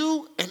it.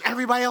 You and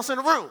everybody else in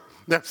the room,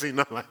 never seen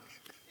nothing like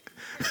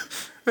it.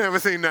 Never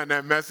seen nothing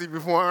that messy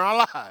before in our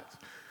lives.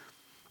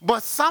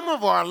 But some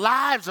of our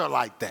lives are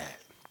like that.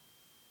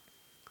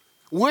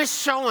 We're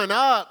showing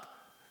up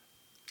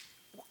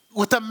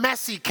with a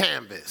messy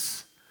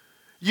canvas.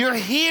 You're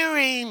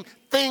hearing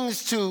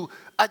things to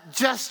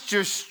adjust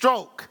your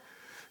stroke,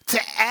 to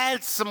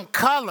add some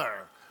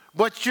color,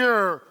 but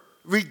you're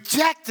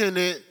rejecting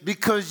it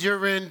because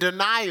you're in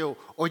denial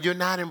or you're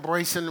not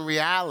embracing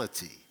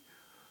reality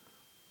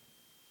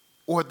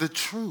or the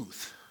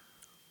truth.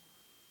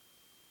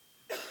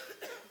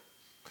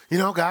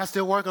 God's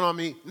still working on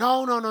me.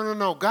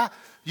 No. God,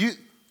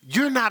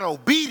 you're not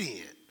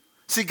obedient.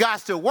 See,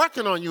 God's still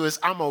working on you is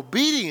I'm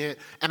obedient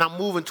and I'm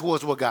moving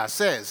towards what God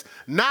says.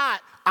 Not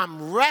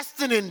I'm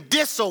resting in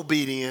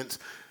disobedience,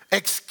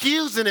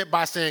 excusing it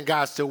by saying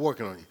God's still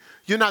working on you.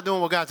 You're not doing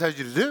what God tells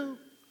you to do.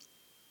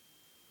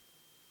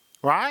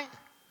 Right?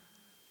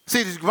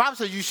 See, the Bible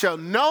says you shall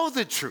know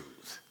the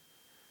truth.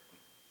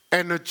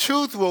 And the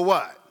truth will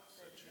what?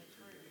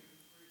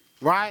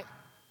 Right?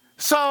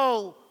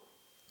 So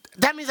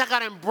that means I got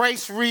to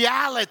embrace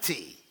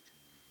reality.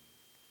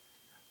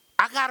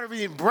 I got to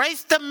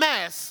embrace the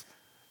mess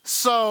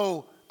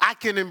so I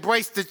can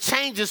embrace the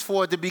changes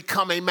for it to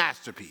become a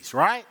masterpiece,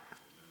 right?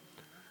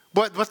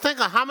 But think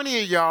of how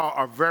many of y'all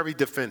are very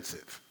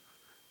defensive.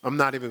 I'm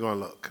not even going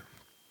to look.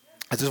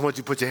 I just want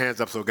you to put your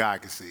hands up so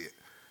God can see it.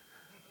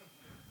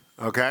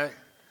 Okay?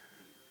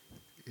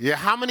 Yeah,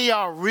 how many of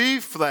y'all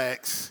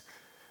reflex,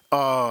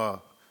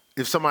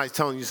 if somebody's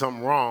telling you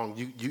something wrong,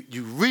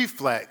 you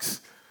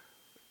reflex,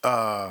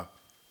 or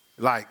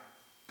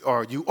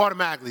you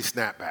automatically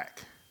snap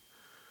back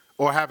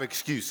or have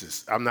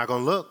excuses. I'm not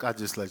going to look. I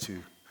just let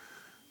you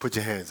put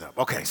your hands up.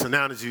 Okay, so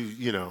now that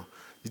you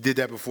did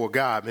that before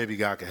God, maybe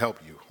God can help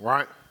you,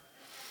 right?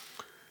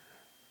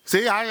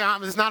 See,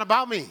 it's not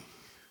about me.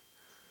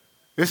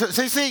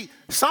 See,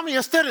 some of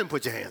you still didn't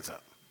put your hands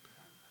up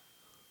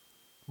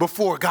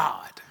before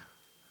God.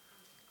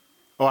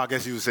 Oh, I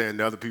guess you were saying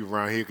the other people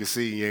around here can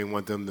see you ain't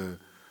want them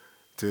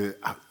to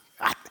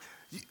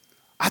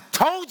I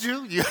told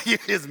you,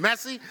 it's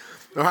messy,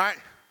 all right?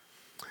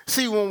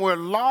 See, when we're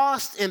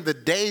lost in the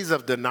days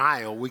of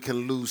denial, we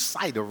can lose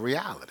sight of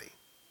reality.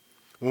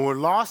 When we're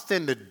lost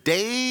in the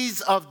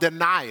days of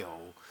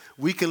denial,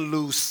 we can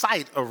lose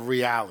sight of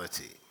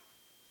reality.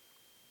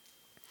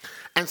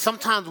 And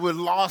sometimes we're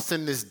lost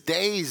in this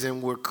days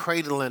and we're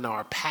cradling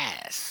our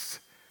past,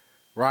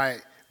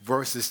 right,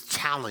 versus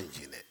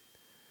challenging it.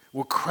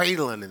 We're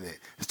cradling in it.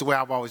 It's the way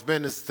I've always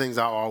been. It's the things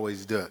I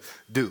always do.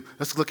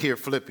 Let's look here at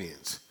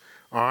Philippians,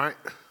 all right?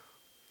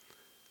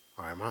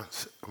 All right,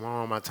 I'm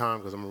on my time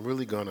because I'm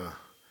really going to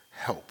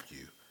help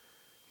you.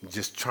 I'm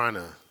just trying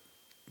to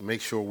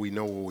make sure we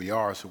know where we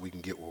are so we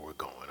can get where we're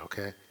going,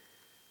 okay?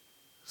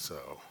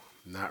 So,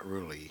 not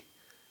really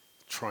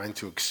trying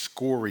to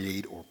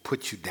excoriate or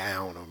put you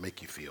down or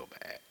make you feel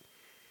bad.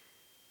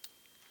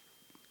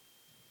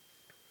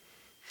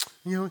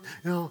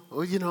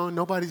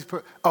 Nobody's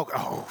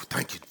Oh,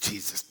 thank you,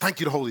 Jesus. Thank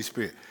you, the Holy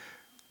Spirit.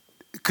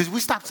 Could we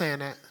stop saying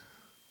that?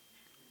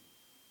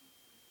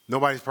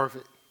 Nobody's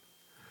perfect?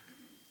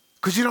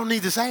 Because you don't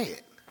need to say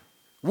it.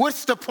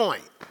 What's the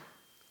point?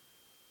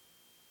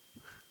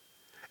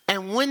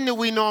 And when do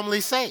we normally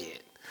say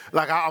it?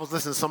 Like I was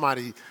listening to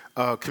somebody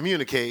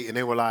communicate, and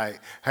they were like,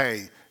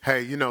 hey,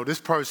 this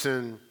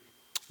person,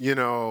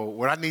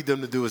 what I need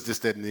them to do is this,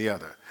 that, and the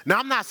other. Now,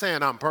 I'm not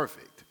saying I'm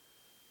perfect.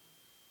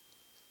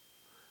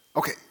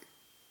 Okay.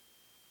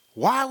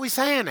 Why are we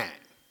saying that?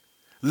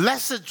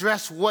 Let's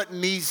address what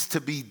needs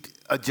to be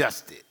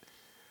adjusted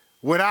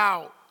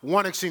without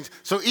one extreme.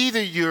 So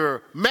either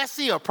you're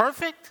messy or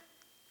perfect.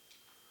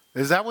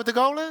 Is that what the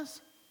goal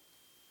is?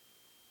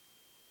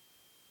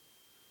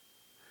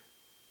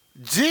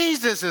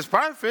 Jesus is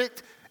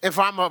perfect. If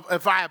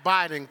I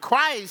abide in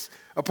Christ,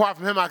 apart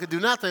from him, I could do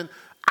nothing.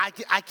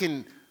 I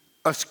can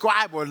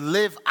ascribe or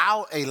live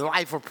out a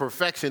life of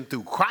perfection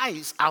through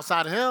Christ.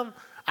 Outside of him,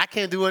 I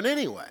can't do it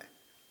anyway.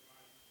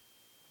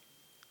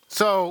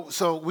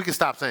 So we can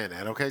stop saying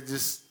that, okay?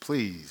 Just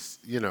please,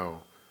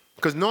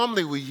 because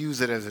normally we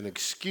use it as an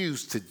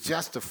excuse to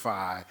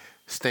justify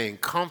staying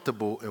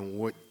comfortable in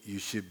what you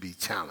should be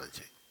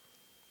challenging.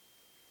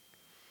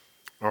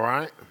 All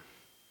right?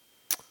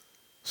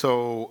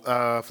 So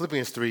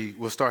Philippians 3,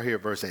 we'll start here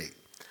at verse 8.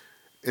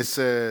 It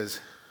says,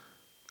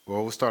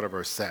 we'll start at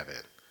verse 7.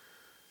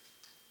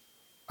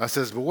 It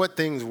says, but what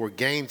things were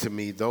gained to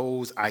me,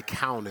 those I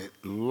counted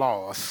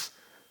loss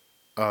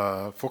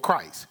for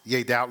Christ.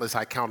 Yea, doubtless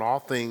I count all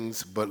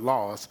things but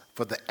loss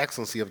for the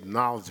excellency of the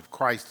knowledge of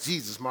Christ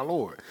Jesus my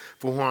Lord,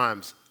 for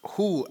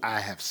who I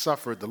have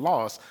suffered the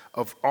loss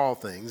of all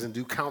things, and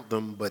do count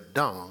them but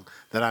dung,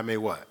 that I may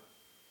what?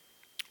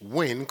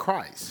 Win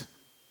Christ.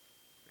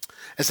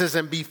 It says,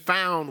 and be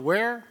found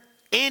where?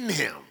 In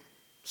him,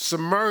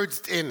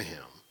 submerged in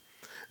him,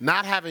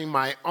 not having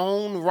my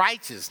own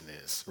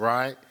righteousness,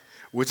 right,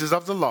 which is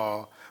of the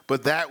law,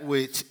 but that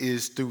which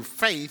is through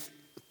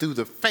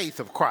the faith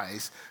of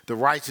Christ, the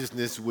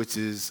righteousness which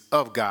is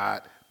of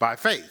God by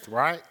faith,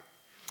 right?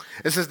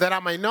 It says that I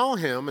may know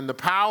him and the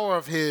power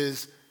of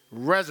his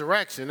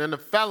resurrection and the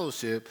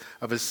fellowship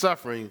of his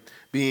suffering,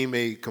 being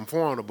made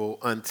conformable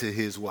unto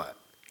his what?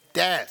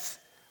 Death,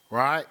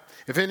 right?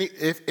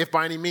 If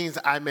by any means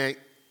I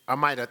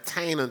might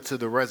attain unto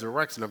the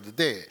resurrection of the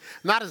dead,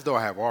 not as though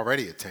I have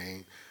already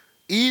attained,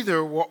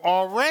 either were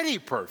already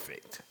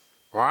perfect,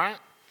 right?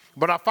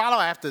 But I follow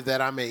after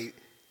that I may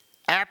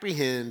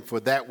apprehend for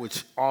that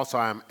which also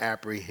I am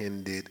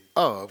apprehended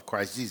of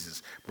Christ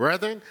Jesus.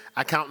 Brethren,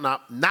 I count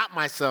not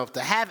myself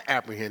to have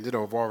apprehended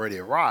or have already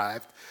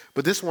arrived,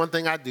 but this one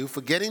thing I do,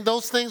 forgetting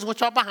those things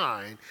which are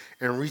behind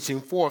and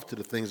reaching forth to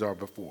the things that are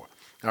before.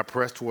 I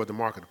press toward the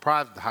mark of the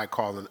prize of the high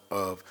calling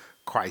of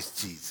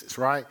Christ Jesus,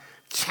 right?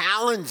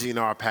 Challenging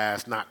our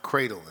past, not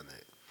cradling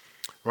it,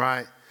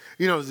 right?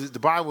 The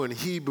Bible in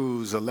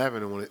Hebrews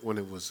 11,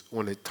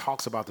 when it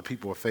talks about the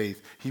people of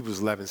faith, Hebrews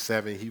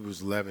 11:7,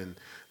 Hebrews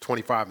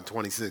 11:25 and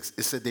 26,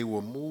 it said they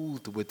were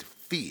moved with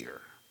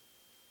fear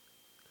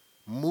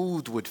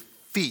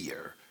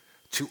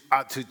to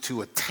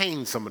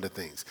attain some of the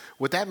things.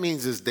 What that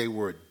means is they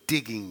were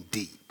digging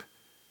deep.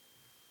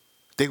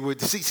 They were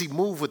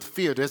moved with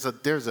fear.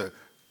 There's a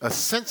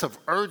sense of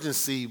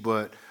urgency,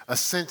 but a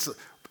sense of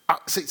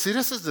see.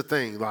 This is the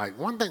thing. Like,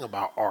 one thing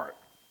about art,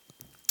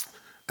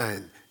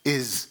 and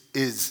is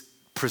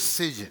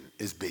precision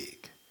is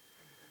big,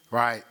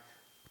 right?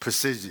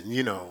 Precision.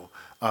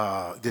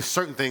 There's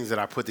certain things that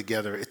I put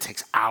together. It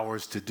takes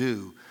hours to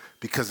do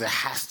because it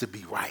has to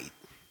be right.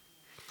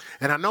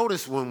 And I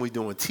notice when we're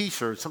doing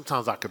T-shirts,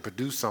 sometimes I can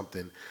produce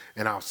something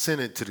and I'll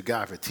send it to the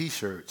guy for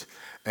T-shirts.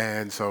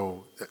 And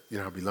so,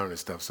 I'll be learning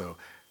stuff. So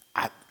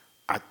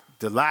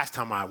the last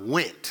time I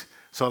went,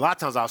 so a lot of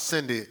times I'll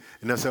send it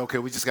and they'll say, okay,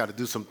 we just got to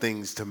do some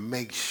things to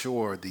make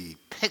sure the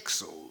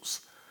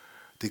pixels,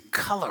 the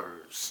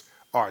colors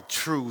are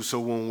true. So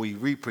when we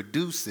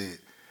reproduce it,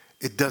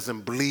 it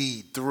doesn't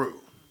bleed through,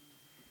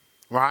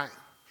 right?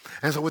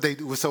 And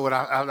so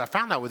I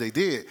found out what they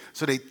did.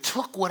 So they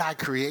took what I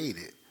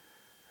created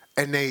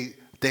and they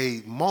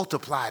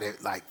multiplied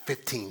it like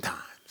 15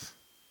 times.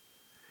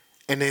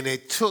 And then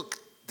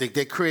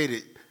they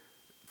created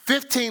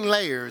 15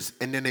 layers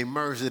and then they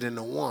merged it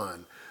into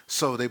one.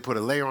 So they put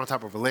a layer on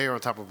top of a layer on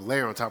top of a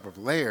layer on top of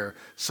a layer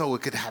so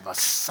it could have a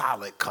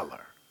solid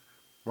color,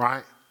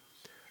 right?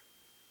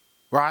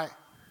 Right?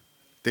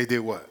 They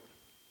did what?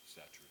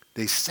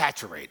 They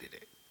saturated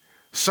it.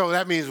 So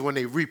that means when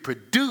they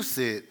reproduce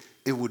it,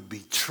 it would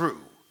be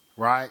true,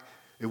 right?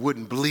 It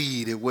wouldn't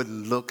bleed. It would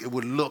look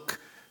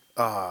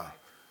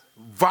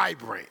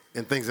vibrant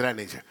and things of that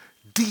nature.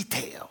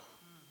 Detail,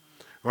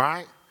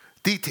 right?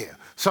 Detail.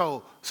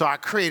 So I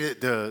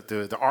created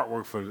the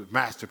artwork for the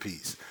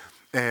masterpiece.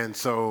 And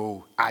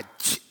so I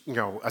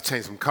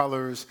changed some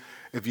colors.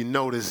 If you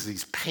notice,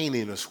 he's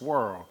painting a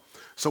swirl.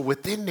 So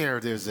within there,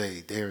 there's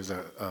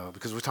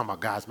because we're talking about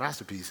God's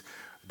masterpiece,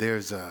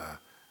 there's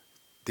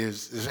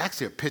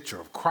actually a picture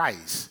of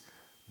Christ,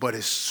 but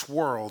it's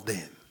swirled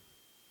in.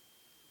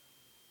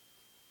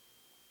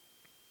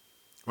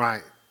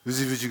 Right?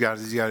 This is what you got.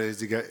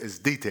 It's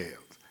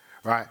details.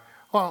 Right?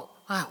 Well,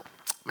 wow,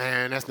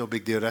 man, that's no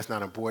big deal. That's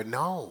not important.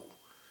 No,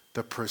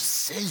 the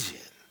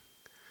precision,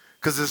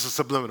 because it's a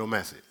subliminal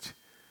message,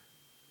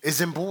 is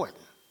important.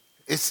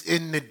 It's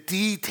in the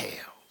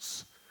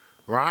details,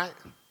 right?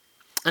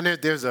 And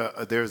there's it's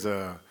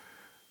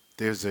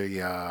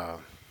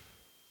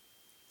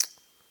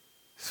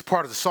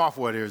part of the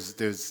software. There's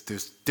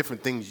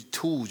different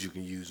tools you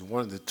can use, and one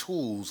of the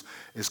tools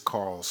is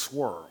called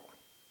Swirl.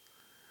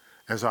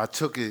 And so I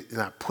took it and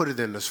I put it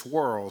in the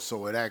swirl,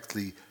 so it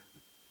actually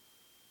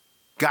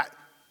got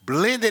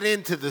blended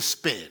into the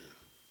spin,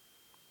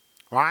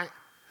 right?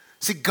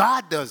 See,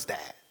 God does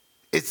that.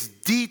 It's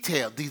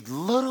detailed, these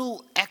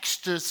little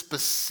extra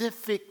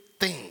specific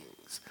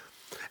things.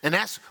 And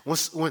that's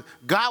when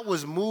God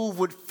was moved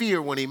with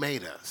fear when he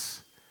made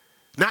us.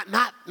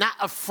 Not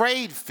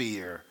afraid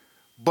fear,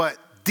 but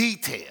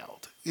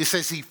detailed. It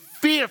says he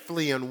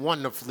fearfully and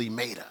wonderfully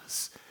made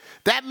us.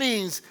 That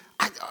means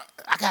I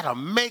got to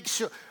make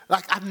sure,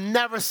 like I've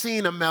never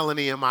seen a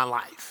Melanie in my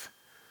life.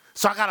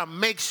 So I got to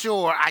make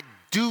sure I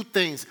do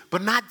things,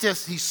 but not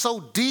just, he's so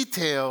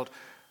detailed,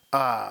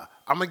 I'm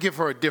going to give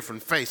her a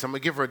different face. I'm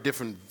going to give her a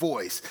different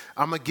voice.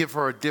 I'm going to give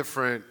her a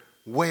different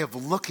way of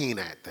looking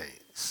at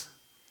things.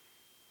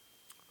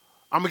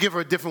 I'm going to give her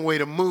a different way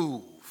to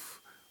move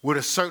with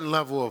a certain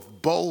level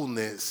of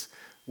boldness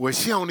where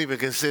she don't even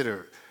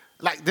consider.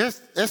 Like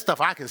there's stuff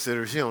I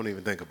consider she don't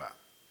even think about.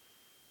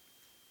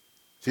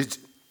 She's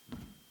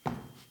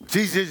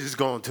just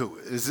going to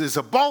it. It's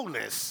a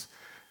boldness.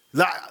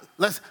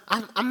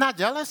 I'm not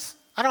jealous.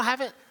 I don't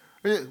have it.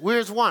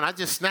 Where's one? I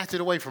just snatched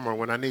it away from her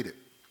when I need it.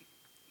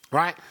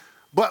 Right?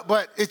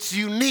 But it's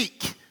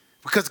unique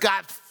because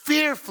God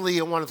fearfully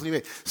and wonderfully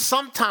made.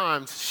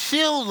 Sometimes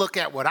she'll look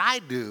at what I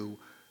do,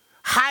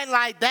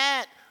 highlight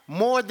that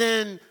more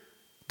than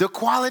the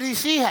quality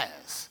she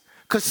has.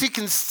 Because she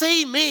can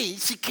see me,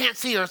 she can't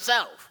see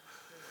herself.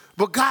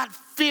 But God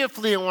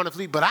fearfully and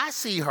wonderfully, but I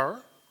see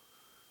her,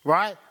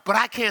 right? But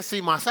I can't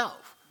see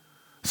myself.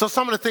 So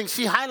some of the things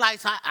she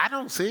highlights, I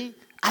don't see.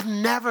 I've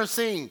never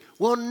seen,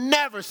 will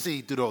never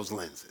see through those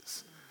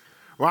lenses,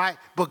 right?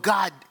 But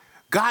God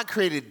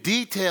created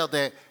detail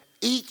that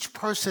each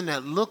person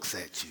that looks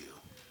at you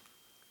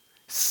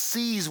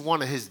sees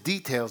one of his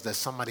details that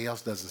somebody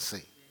else doesn't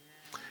see.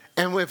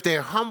 And if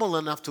they're humble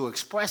enough to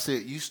express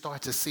it, you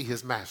start to see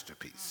his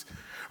masterpiece.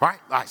 All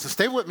right, so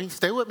stay with me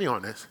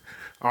on this.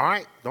 All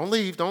right, don't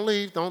leave,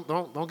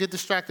 don't get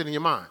distracted in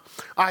your mind.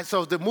 All right,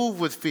 so the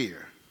move with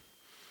fear.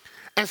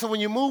 And so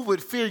when you move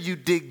with fear, you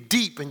dig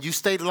deep and you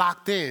stay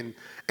locked in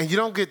and you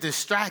don't get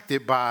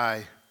distracted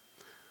by.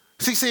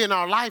 See, in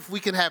our life, we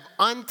can have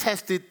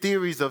untested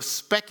theories of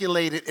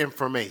speculated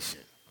information.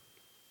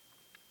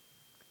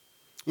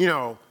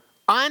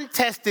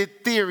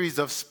 Untested theories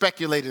of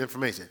speculated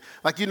information.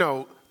 Like,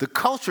 the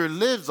culture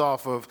lives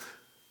off of,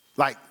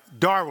 like,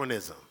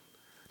 Darwinism.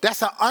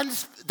 That's an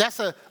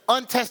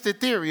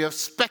untested theory of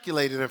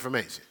speculated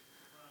information.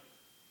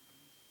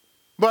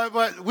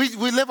 But we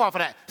live off of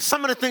that.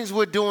 Some of the things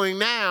we're doing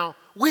now,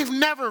 we've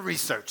never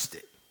researched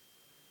it.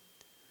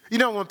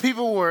 When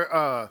people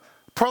were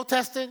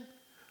protesting,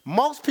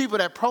 most people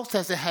that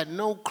protested had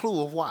no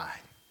clue of why.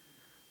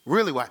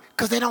 Really why?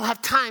 Because they don't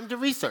have time to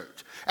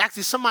research.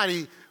 Actually,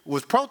 somebody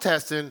was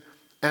protesting,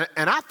 and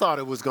I thought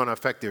it was going to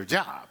affect their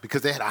job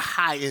because they had a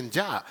high-end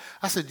job.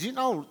 I said,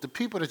 the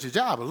people at your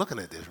job are looking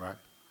at this, right?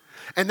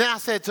 And then I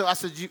said,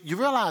 you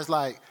realize,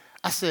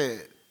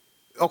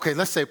 okay,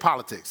 let's say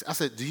politics. I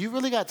said, do you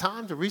really got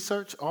time to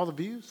research all the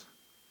views?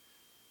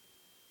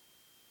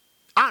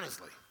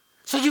 Honestly.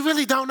 So you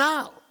really don't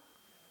know.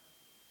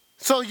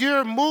 So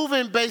you're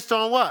moving based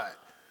on what?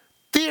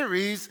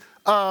 Theories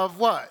of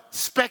what?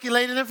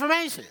 Speculated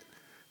information.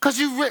 Because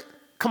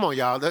come on,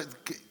 y'all.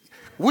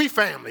 We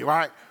family,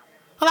 right?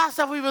 A lot of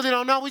stuff we really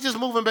don't know. We just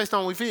moving based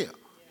on what we feel.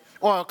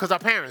 Or because our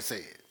parents say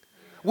it.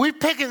 We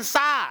picking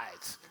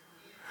sides.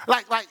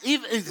 Like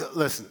even,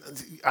 listen,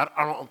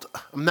 I'm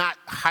not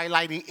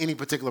highlighting any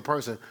particular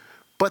person,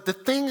 but the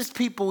things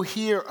people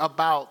hear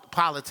about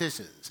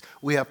politicians.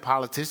 We have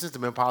politicians that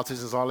have been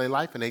politicians all their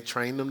life, and they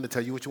train them to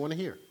tell you what you want to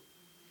hear.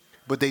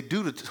 But they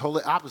do the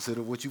totally opposite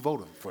of what you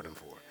voted for them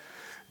for.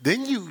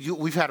 Then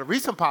we've had a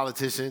recent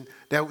politician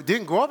that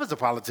didn't grow up as a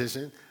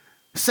politician,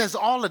 says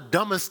all the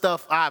dumbest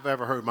stuff I've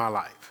ever heard in my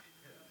life,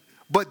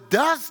 but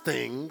does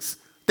things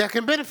that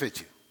can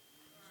benefit you.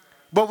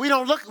 But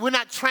we're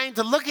not trained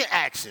to look at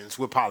actions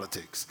with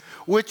politics.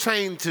 We're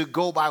trained to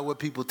go by what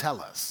people tell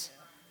us.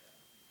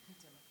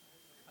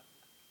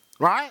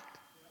 Right?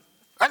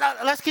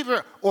 Let's keep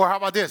it, or how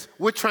about this?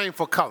 We're trained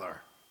for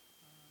color.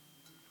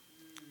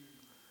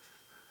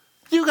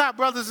 You got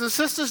brothers and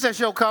sisters that's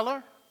your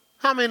color.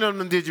 How many of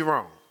them did you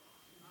wrong?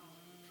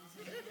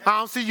 I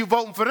don't see you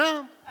voting for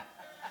them.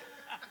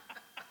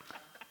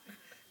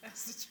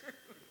 That's the truth.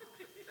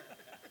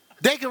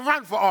 They can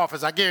run for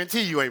office. I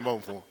guarantee you ain't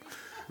voting for them.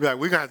 Like,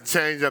 we got to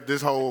change up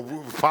this whole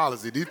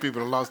policy. These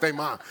people have lost their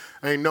mind.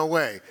 Ain't no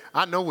way.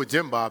 I know what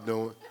Jim Bob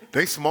doing.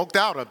 They smoked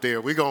out up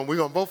there. We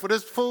gonna vote for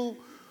this fool?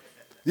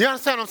 You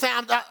understand what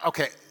I'm saying?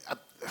 Okay,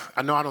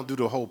 I know I don't do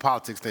the whole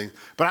politics thing,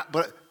 but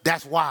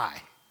that's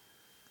why.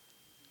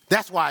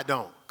 That's why I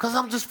don't. Because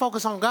I'm just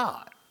focused on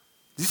God.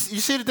 You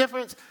see the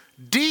difference?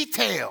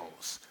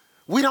 Details.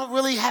 We don't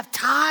really have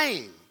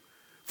time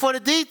for the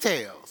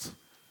details.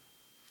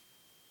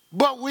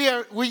 But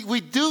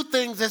we do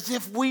things as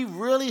if we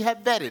really have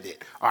vetted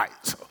it. All right,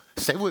 so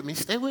stay with me.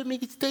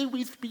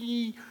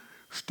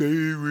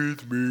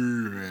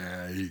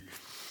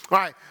 All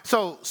right,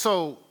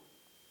 so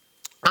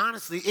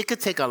honestly, it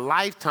could take a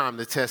lifetime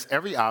to test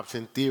every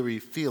option, theory,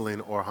 feeling,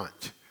 or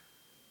hunch.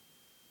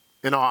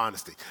 in all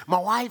honesty. My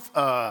wife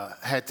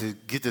had to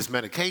get this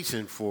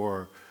medication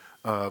for,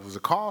 was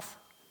it cough?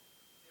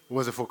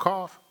 Was it for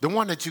cough? The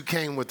one that you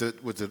came with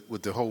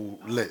the whole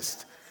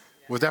list.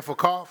 Was that for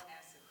cough?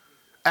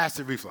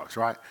 Acid reflux,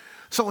 right?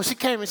 So when she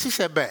came in, she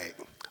said, babe,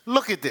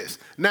 look at this.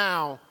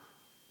 Now,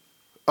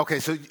 okay,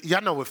 so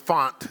y'all know what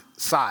font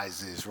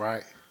size is,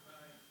 right?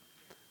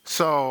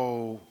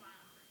 So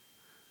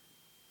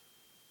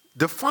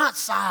the font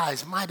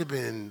size might have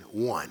been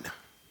 1.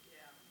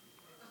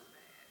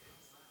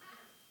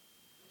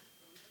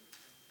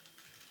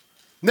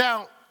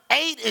 Now,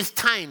 8 is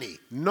tiny.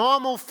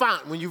 Normal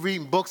font, when you're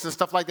reading books and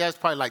stuff like that, it's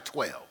probably like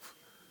 12.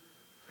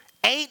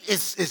 8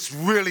 is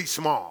really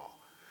small.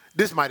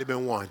 This might have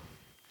been 1.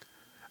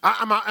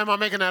 Am I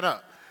making that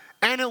up?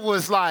 And it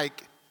was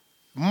like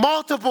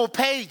multiple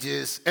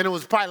pages, and it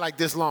was probably like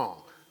this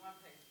long.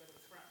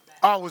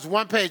 Oh, it was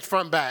 1 page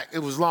front and back. It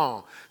was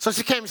long. So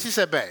she came and she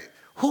said, babe,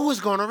 who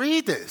is going to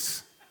read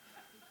this?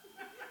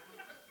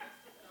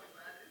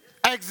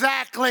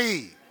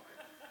 Exactly.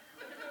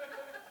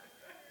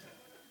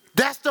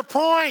 That's the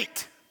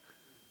point.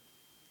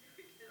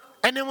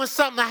 And then when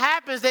something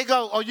happens, they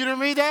go, oh, you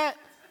didn't read that?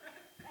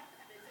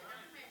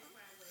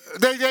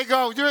 They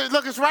go,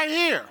 look, it's right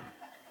here.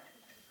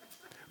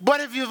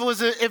 But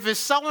if it's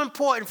so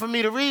important for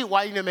me to read,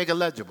 why you didn't make it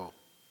legible?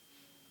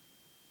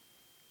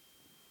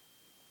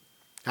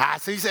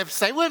 So you said,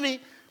 stay with me,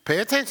 pay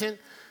attention.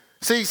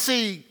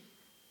 See,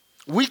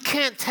 we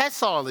can't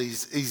test all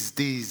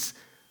these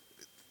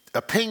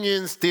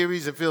opinions,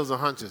 theories, and feels and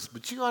hunches.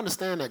 But you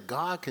understand that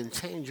God can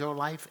change your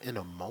life in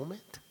a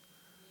moment?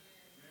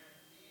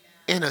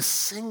 In a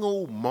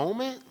single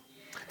moment?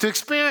 To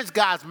experience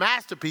God's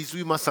masterpiece,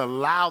 we must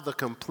allow the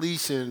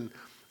completion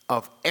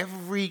of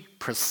every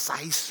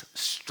precise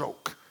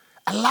stroke.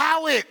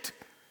 Allow it.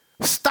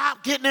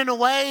 Stop getting in the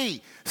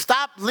way.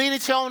 Stop leaning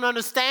to your own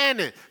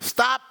understanding.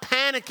 Stop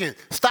panicking.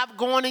 Stop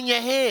going in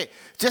your head.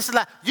 Just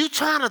like you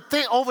trying to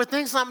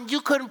overthink something, you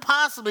couldn't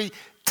possibly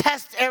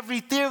test every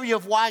theory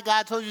of why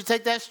God told you to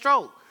take that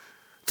stroke.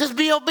 Just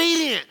be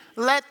obedient.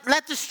 Let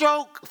the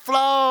stroke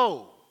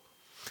flow.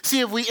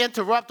 See, if we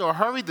interrupt or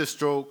hurry the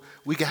stroke,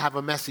 we can have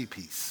a messy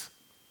piece.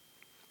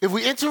 If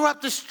we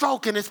interrupt the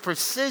stroke in its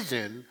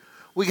precision,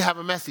 we can have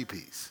a messy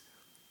piece.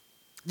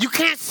 You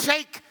can't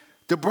shake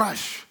the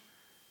brush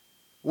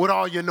with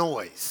all your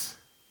noise.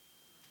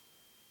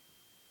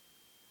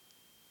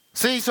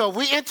 See, so if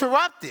we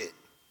interrupt it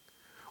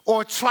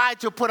or try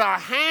to put our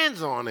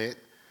hands on it,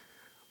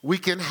 we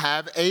can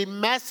have a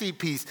messy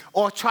piece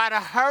or try to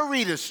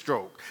hurry the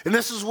stroke. And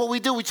this is what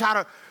we do.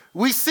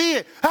 We see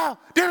it. Oh,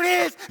 there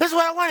it is. This is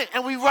what I wanted.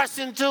 And we rush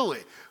into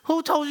it.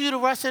 Who told you to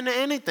rush into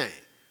anything?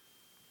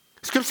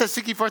 Scripture says,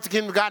 seek ye first the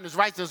kingdom of God and his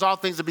righteousness, all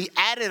things will be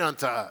added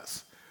unto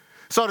us.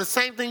 So the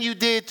same thing you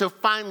did to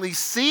finally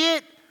see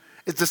it,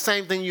 it's the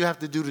same thing you have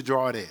to do to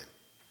draw it in.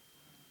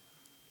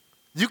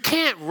 You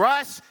can't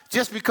rush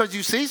just because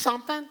you see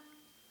something.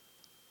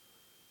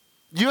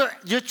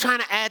 You're trying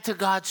to add to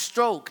God's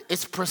stroke.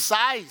 It's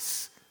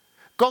precise.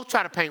 Go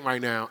try to paint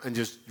right now and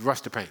just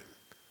rush to paint.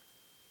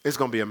 It's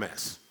going to be a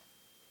mess.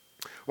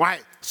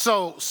 Right?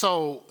 So,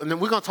 and then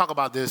we're going to talk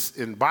about this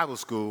in Bible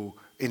school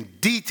in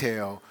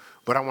detail,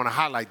 but I want to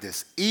highlight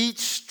this. Each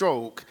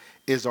stroke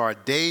is our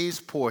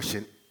day's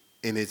portion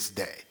in its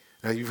day.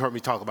 Now, you've heard me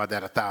talk about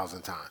that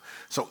 1,000 times.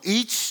 So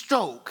each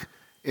stroke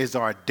is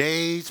our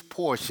day's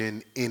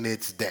portion in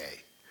its day.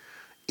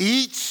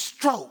 Each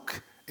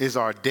stroke is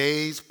our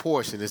day's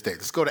portion in its day.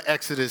 Let's go to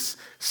Exodus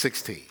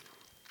 16.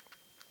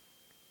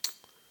 I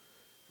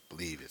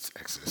believe it's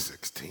Exodus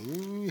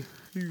 16.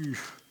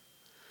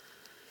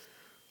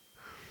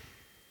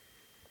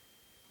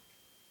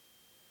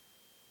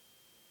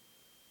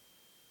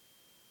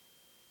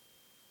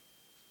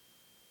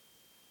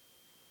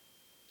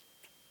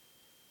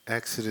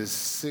 Exodus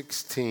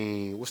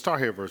 16. We'll start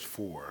here at verse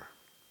 4.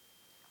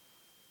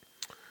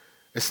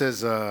 It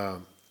says,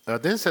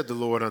 then said the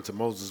Lord unto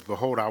Moses,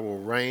 behold, I will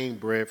rain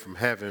bread from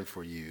heaven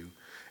for you,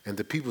 and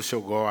the people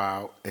shall go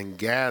out and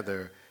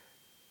gather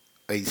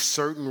a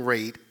certain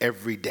rate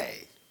every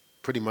day,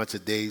 pretty much a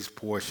day's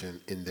portion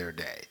in their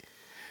day,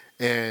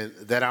 and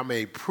that I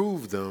may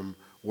prove them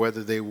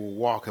whether they will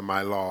walk in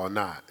my law or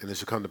not. And it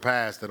shall come to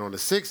pass that on the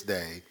 6th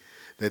day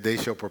that they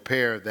shall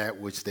prepare that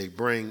which they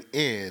bring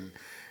in,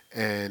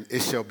 and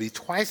it shall be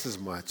twice as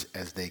much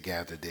as they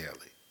gather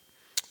daily.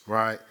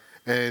 Right?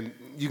 And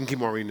you can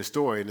keep on reading the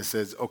story, and it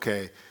says,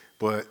 okay,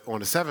 but on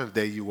the 7th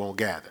day you won't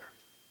gather.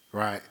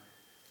 Right?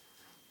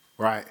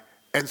 Right?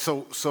 And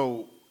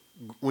so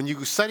when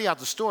you study out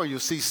the story, you'll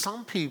see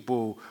some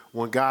people,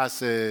 when God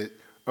said,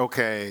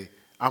 okay,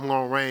 I'm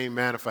going to rain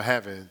manna for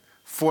heaven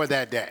for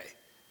that day,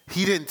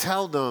 he didn't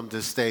tell them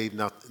to stay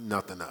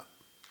nothing up.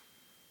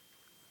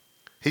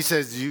 He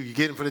says, you're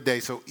getting for the day,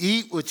 so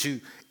eat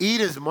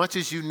as much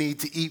as you need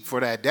to eat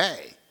for that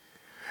day.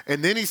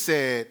 And then he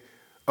said,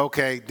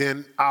 okay,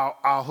 then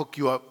I'll hook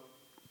you up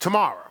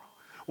tomorrow.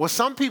 Well,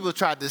 some people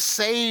tried to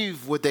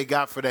save what they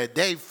got for that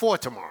day for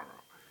tomorrow.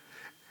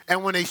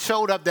 And when they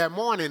showed up that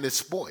morning, it's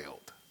spoiled.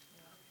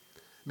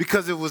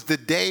 Because it was the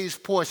day's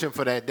portion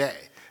for that day.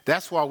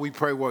 That's why we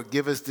pray, what?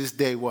 Give us this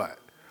day what?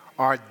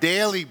 Our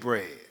daily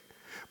bread.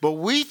 But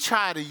we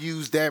try to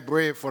use that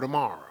bread for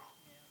tomorrow.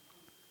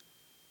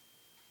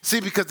 See,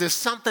 because there's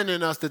something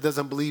in us that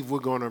doesn't believe we're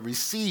going to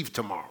receive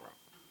tomorrow.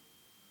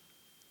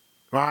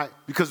 Right?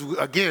 Because,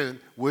 again,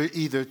 we're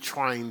either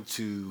trying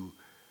to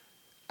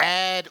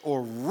add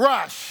or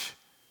rush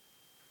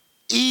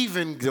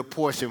even the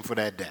portion for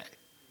that day.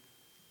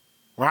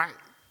 Right?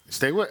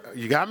 Stay with,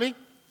 you got me?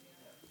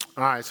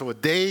 All right, so a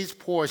day's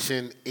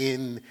portion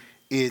in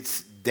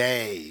its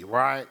day,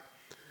 right?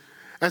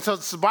 And so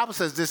the Bible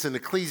says this in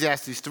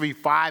Ecclesiastes 3,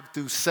 5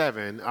 through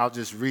 7. I'll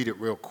just read it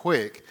real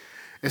quick.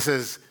 It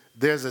says,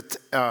 there's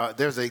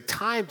a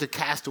time to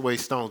cast away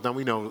stones. Now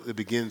we know it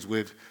begins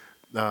with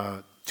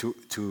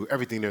to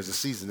everything there's a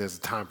season, there's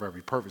a time for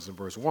every purpose in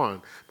verse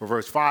 1. But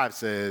verse 5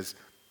 says,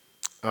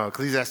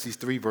 Ecclesiastes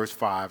 3, verse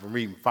 5, I'm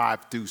reading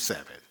 5 through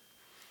 7.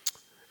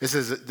 It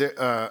says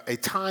a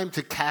time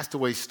to cast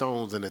away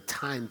stones and a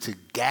time to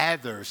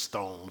gather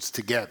stones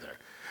together.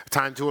 A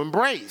time to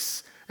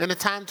embrace and a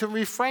time to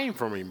refrain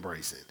from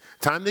embracing.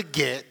 Time to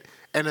get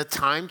and a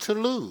time to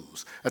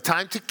lose. A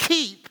time to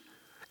keep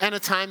and a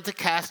time to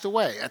cast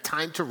away. A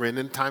time to rend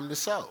and a time to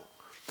sow.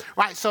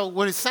 Right, so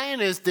what it's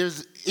saying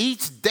is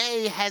each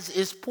day has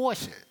its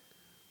portion.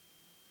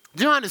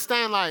 Do you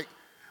understand? Like,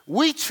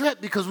 we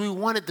trip because we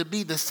want it to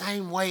be the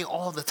same way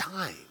all the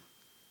time.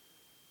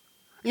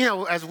 You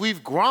know, as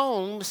we've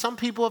grown, some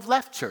people have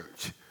left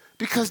church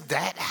because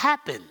that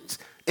happens.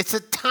 It's a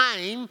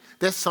time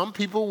that some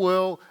people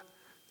will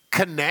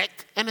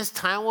connect, and it's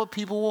time where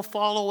people will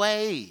fall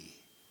away.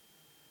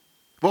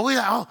 But we're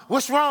like, oh,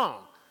 what's wrong?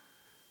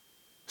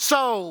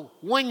 So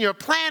when your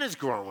plant is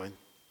growing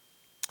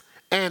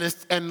and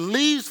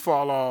leaves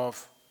fall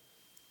off,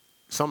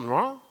 something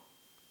wrong?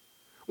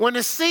 When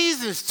the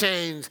seasons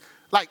change,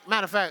 like,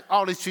 matter of fact,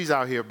 all these trees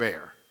out here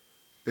bare.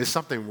 Is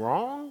something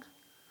wrong?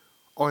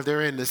 Or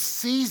they're in the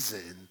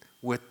season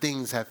where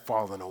things have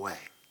fallen away.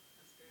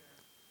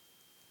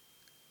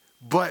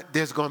 But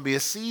there's going to be a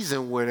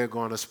season where they're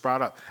going to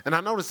sprout up. And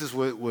I noticed this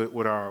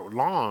with our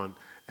lawn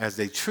as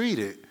they treat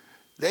it.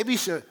 They be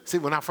sure. See,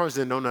 when I first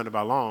didn't know nothing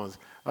about lawns,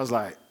 I was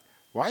like,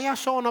 why y'all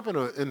showing up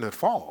in the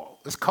fall?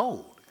 It's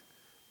cold.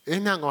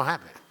 It's not going to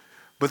happen.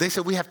 But they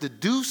said we have to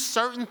do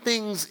certain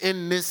things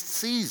in this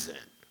season.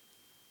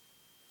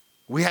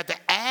 We had to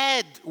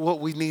add what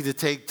we need to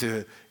take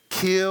to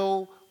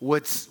kill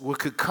what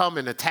could come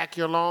and attack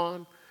your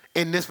lawn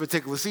in this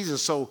particular season.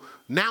 So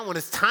now when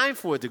it's time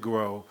for it to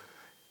grow,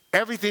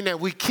 everything that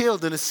we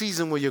killed in a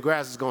season where your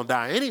grass is going to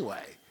die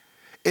anyway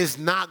is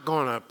not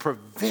going to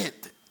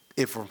prevent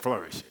it from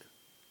flourishing.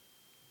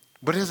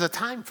 But there's a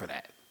time for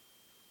that.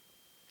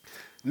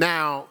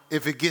 Now,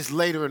 if it gets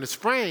later in the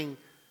spring,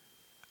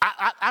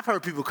 I've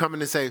heard people come in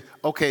and say,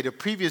 okay, the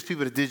previous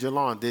people that did your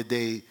lawn, did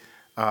they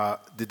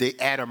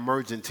add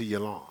emergent to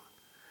your lawn?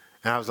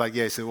 And I was like,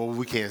 yeah. He said, well,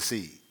 we can't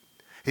seed.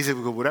 He said,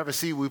 because whatever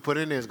seed we put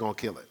in there is going to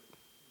kill it.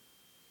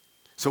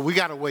 So we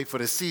got to wait for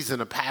the season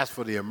to pass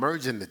for the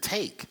emergent to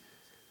take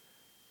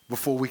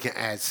before we can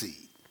add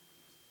seed.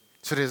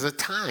 So there's a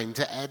time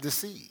to add the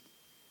seed,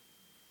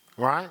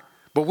 right?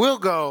 But we'll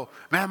go,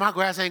 man, my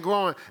grass ain't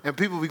growing, and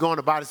people be going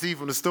to buy the seed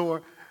from the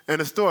store, and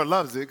the store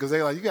loves it because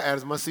they're like, you can add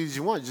as much seed as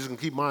you want. You're just going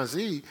to keep buying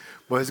seed,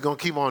 but it's going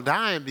to keep on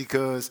dying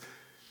because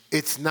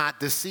it's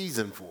not the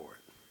season for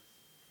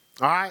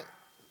it, all right?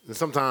 And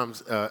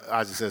sometimes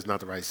Isaac says not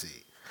the right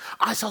seed.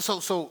 All right,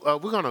 so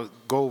we're going to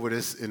go over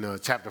this in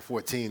chapter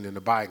 14 in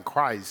Abiding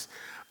Christ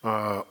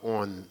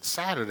on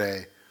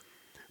Saturday.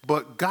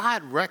 But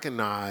God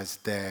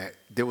recognized that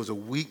there was a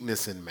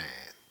weakness in man.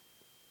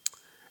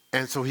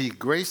 And so he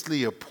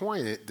graciously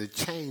appointed the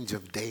change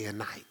of day and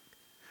night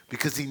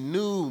because he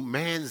knew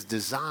man's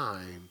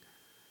design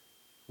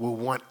will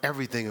want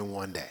everything in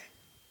one day.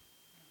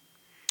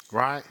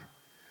 Right?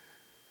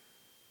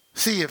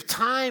 See, if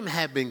time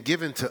had been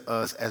given to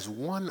us as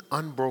one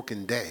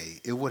unbroken day,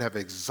 it would have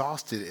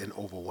exhausted and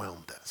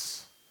overwhelmed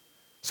us.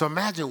 So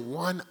imagine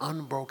one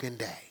unbroken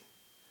day.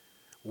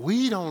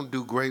 We don't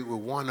do great with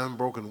one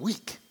unbroken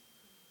week.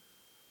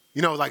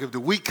 You know, like if the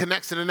week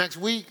connects to the next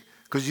week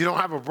because you don't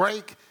have a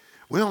break,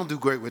 we don't do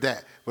great with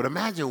that. But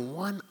imagine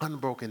one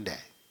unbroken day.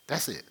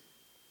 That's it.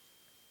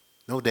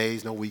 No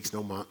days, no weeks,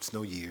 no months,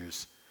 no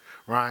years,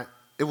 right?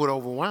 It would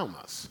overwhelm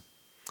us.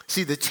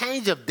 See, the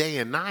change of day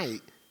and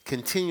night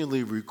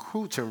continually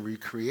recruits and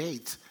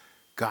recreates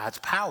God's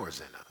powers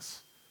in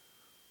us,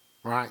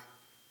 right?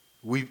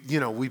 We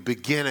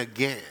begin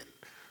again.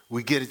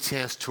 We get a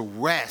chance to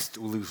rest.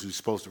 At least we're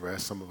supposed to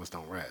rest. Some of us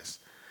don't rest.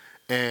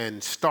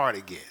 And start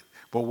again.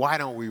 But why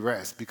don't we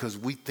rest? Because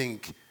we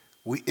think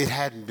it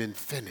hadn't been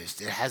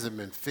finished. It hasn't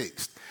been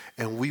fixed.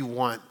 And we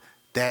want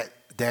that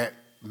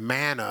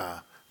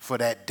manna for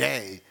that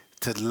day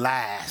to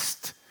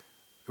last,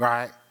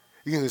 right?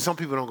 Some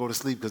people don't go to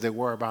sleep because they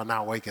worry about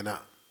not waking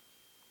up.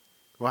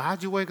 Well,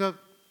 how'd you wake up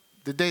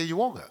the day you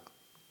woke up?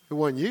 It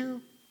wasn't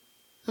you.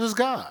 It was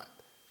God,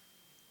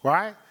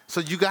 right?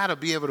 So you got to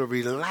be able to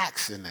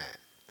relax in that.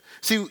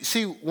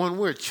 See, when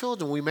we're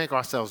children, we make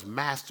ourselves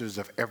masters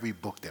of every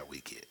book that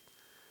we get.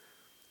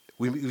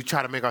 We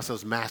try to make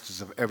ourselves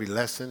masters of every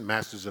lesson,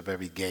 masters of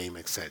every game,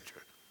 etc.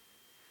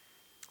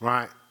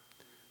 Right?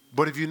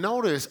 But if you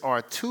notice,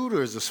 our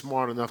tutors are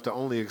smart enough to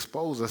only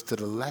expose us to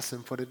the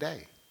lesson for the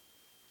day.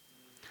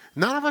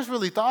 None of us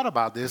really thought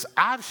about this.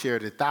 I've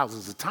shared it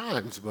thousands of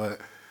times, but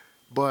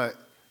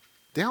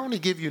they only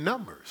give you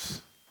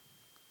numbers.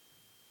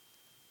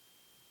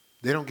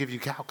 They don't give you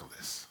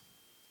calculus.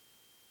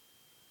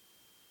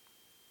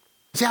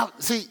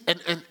 See,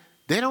 and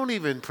they don't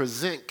even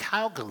present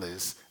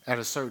calculus at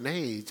a certain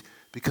age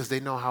because they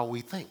know how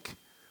we think.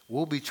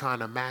 We'll be trying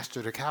to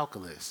master the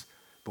calculus,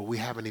 but we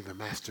haven't even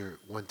mastered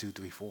 1, 2,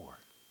 3, 4.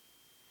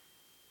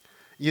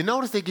 You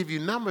notice they give you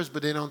numbers,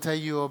 but they don't tell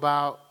you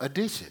about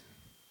addition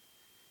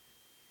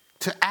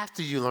to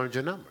after you learned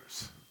your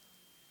numbers,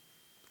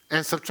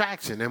 and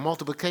subtraction and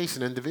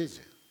multiplication and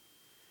division.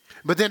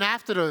 But then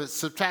after the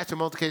subtraction,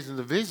 multiplication, and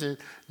division,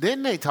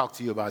 then they talk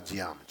to you about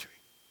geometry,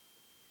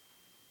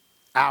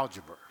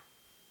 algebra,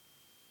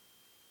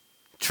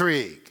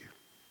 trig,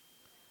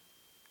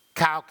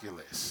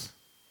 calculus.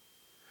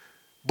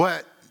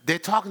 But they're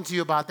talking to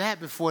you about that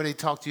before they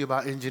talk to you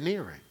about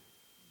engineering.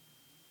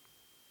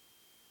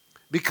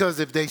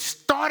 Because if they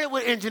started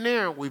with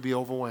engineering, we'd be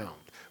overwhelmed.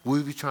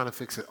 We'd be trying to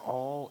fix it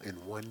all in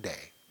one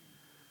day.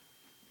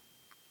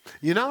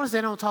 You notice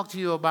they don't talk to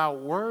you about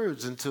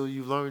words until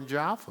you've learned your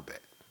alphabet.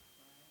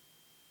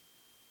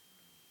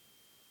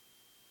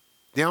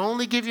 They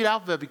only give you the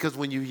alphabet because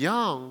when you're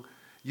young,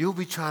 you'll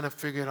be trying to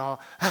figure it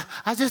all.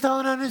 I just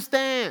don't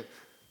understand.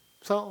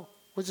 So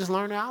we'll just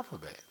learn the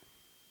alphabet.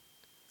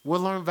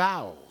 We'll learn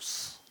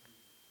vowels.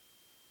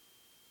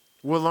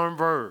 We'll learn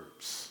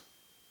verbs.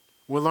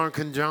 We'll learn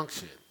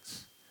conjunctions.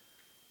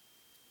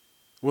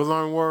 We'll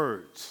learn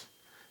words.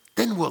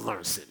 Then we'll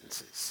learn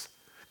sentences.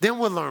 Then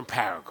we'll learn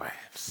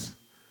paragraphs.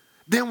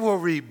 Then we'll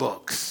read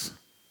books.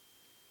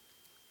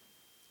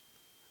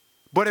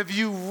 But if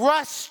you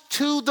rush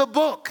to the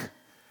book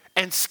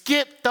and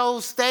skip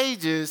those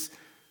stages,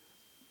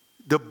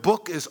 the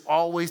book is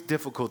always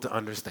difficult to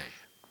understand.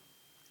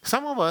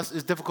 Some of us,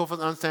 it's difficult for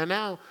us to understand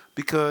now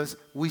because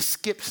we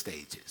skip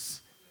stages.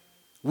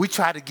 We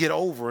try to get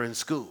over in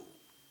school.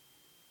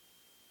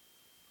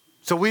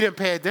 So we didn't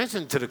pay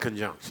attention to the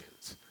conjunctions.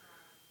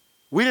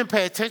 We didn't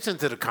pay attention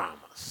to the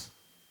commas.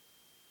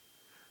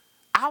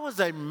 I was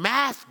a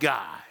math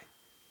guy.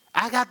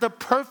 I got the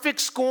perfect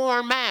score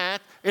in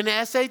math in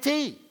the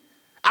SAT.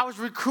 I was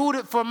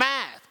recruited for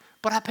math,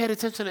 but I paid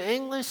attention to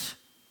English.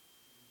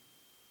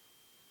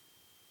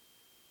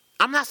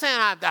 I'm not saying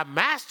I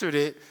mastered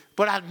it,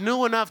 but I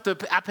knew enough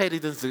I paid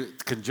attention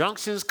to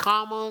conjunctions,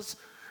 commas.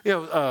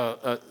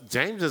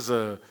 James is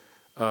he's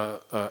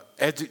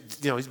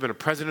been a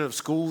president of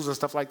schools and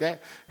stuff like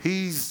that.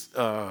 He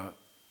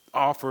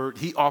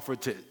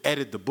offered to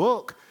edit the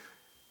book.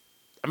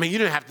 I mean, you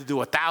didn't have to do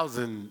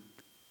 1,000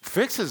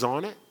 fixes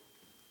on it.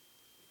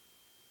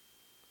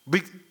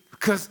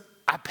 Because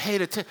I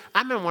paid attention.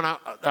 I remember when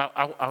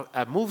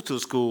I moved to a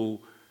school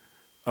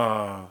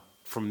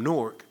from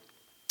Newark.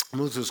 I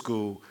moved to a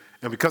school,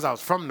 and because I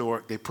was from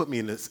Newark, they put me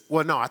in this.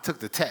 Well, no, I took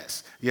the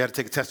test. You had to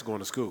take a test to go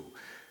into school.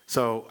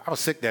 So I was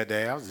sick that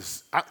day.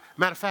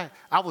 Matter of fact,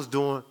 I was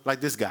doing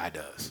like this guy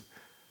does.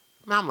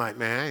 And I'm like,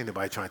 man, ain't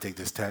nobody trying to take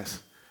this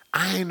test.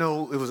 I ain't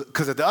know it was,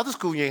 because at the other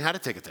school, you ain't had to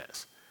take a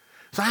test.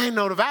 So I didn't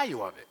know the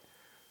value of it.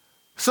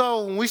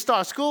 So when we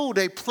started school,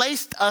 they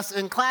placed us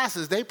in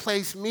classes. They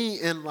placed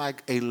me in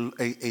like a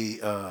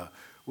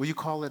what do you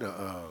call it?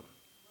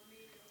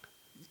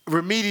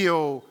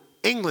 Remedial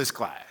English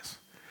class.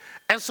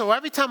 And so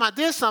every time I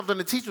did something,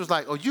 the teacher was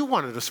like, oh, you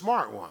one of the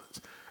smart ones.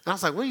 And I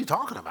was like, what are you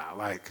talking about?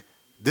 Like,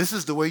 this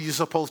is the way you're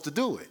supposed to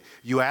do it.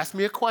 You ask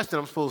me a question,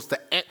 I'm supposed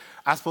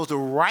to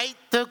write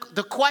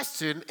the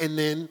question and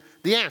then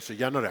the answer.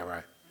 Y'all know that,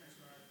 right?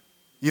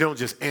 You don't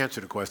just answer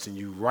the question,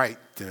 you write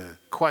the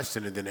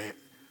question and then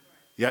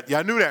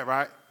y'all knew that,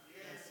 right?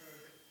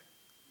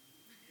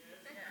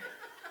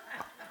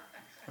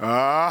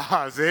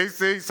 Yes, sir.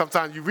 See,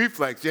 sometimes you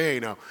reflex, you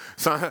ain't know.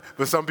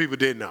 But some people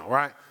didn't know,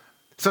 right?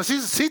 So she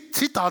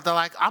thought that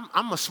like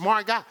I'm a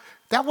smart guy.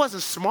 That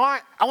wasn't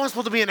smart. I wasn't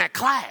supposed to be in that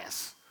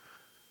class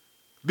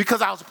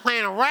because I was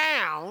playing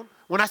around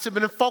when I should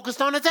have been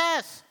focused on the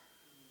test.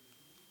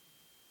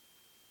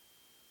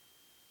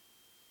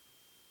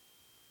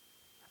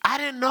 I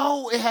didn't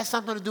know it had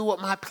something to do with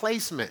my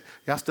placement.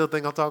 Y'all still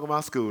think I'm talking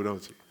about school,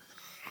 don't you?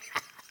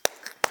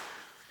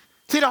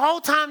 See, the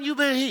whole time you've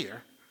been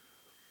here,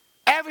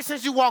 ever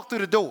since you walked through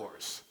the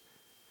doors,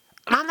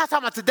 and I'm not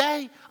talking about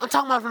today, I'm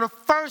talking about from the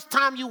first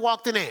time you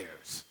walked in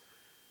Heirs,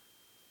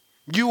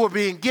 you were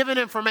being given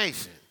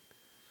information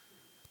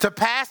to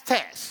pass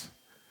tests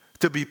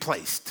to be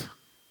placed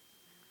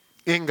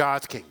in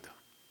God's kingdom.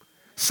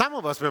 Some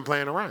of us have been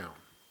playing around.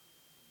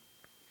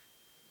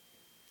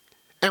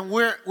 And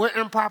we're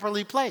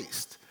improperly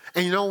placed.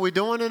 And you know what we're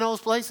doing in those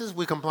places?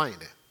 We're complaining.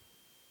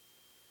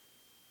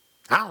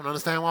 I don't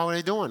understand why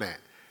they're doing that.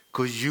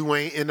 Because you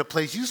ain't in the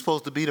place you're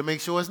supposed to be to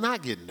make sure it's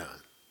not getting done.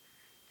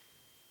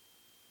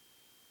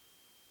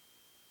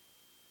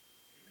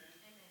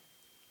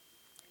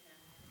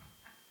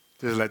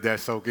 Just let that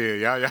soak in.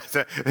 Y'all just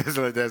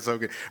let that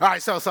soak in. All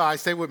right, so I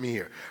stay with me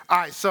here. All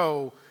right,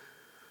 so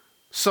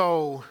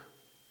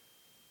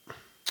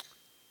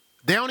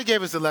they only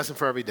gave us a lesson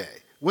for every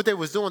day. What they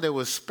was doing, they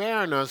was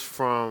sparing us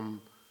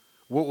from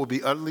what would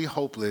be utterly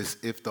hopeless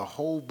if the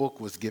whole book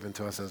was given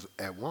to us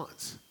at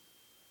once.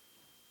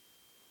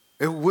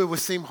 It would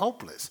seem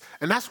hopeless.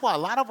 And that's why a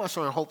lot of us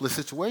are in a hopeless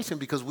situation,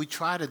 because we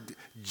try to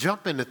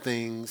jump into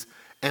things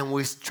and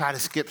we try to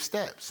skip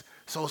steps.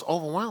 So it's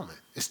overwhelming.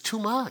 It's too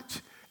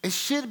much. It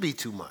should be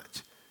too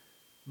much.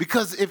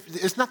 Because if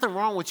there's nothing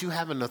wrong with you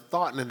having a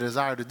thought and a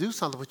desire to do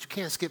something, but you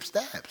can't skip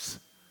steps.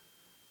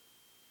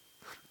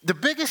 The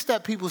biggest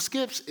step people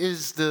skips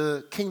is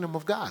the kingdom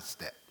of God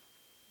step.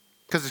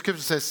 Because the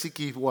scripture says, seek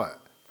ye what?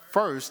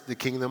 First, the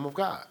kingdom of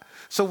God.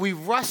 So we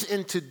rush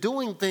into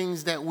doing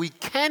things that we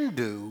can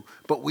do,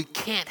 but we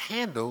can't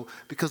handle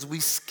because we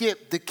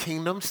skip the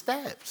kingdom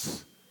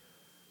steps.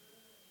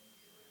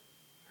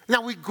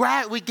 Now, we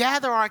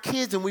gather our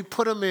kids and we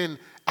put them in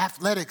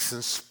athletics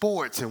and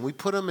sports, and we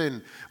put them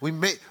in, so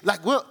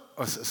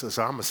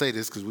I'm going to say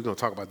this because we're going to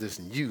talk about this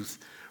in youth,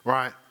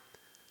 right?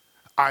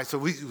 All right, so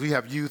we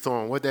have youth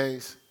on what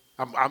days?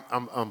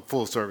 I'm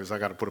full service. I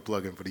got to put a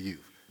plug in for the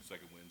youth.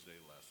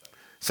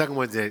 Second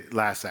Wednesday,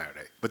 last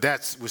Saturday. But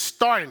we're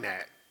starting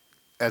that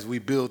as we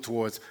build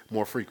towards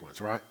more frequent,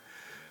 right?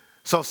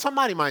 So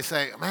somebody might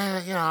say,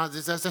 man,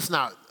 that's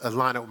not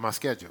aligned up with my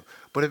schedule.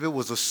 But if it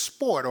was a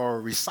sport or a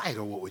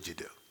recital, what would you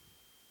do?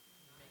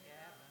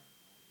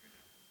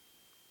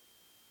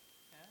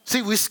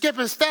 See, we're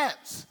skipping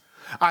steps.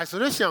 All right, so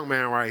this young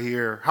man right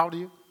here, how old are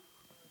you?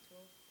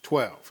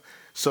 12.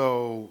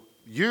 So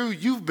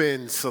you've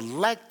been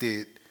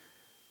selected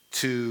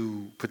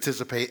to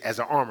participate as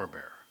an armor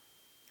bearer.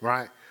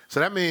 Right?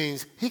 So that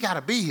means he got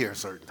to be here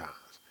certain times.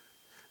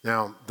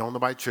 Now, don't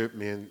nobody trip.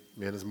 Me and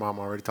his mom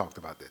already talked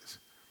about this.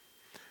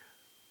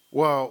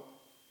 Well,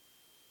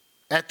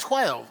 at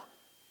 12,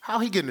 how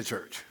he getting to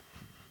church?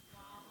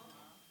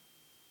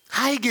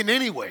 How he getting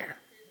anywhere?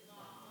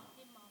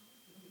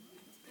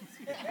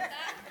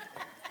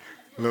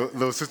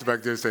 Little sister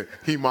back there said,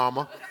 he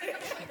mama.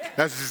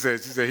 That's what she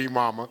said. She said, he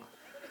mama.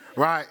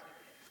 Right?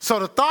 So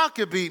the thought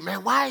could be,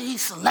 man, why did he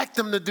select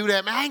him to do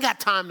that? Man, I ain't got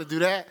time to do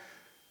that.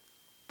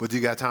 But you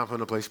got time for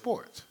him to play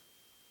sports.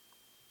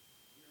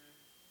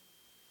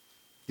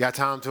 You got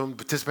time to him to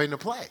participate in the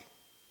play.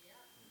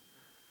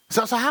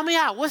 So how many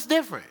out? What's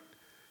different?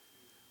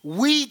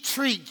 We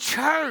treat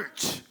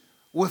church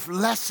with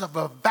less of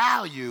a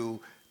value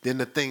than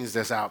the things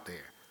that's out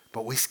there.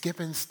 But we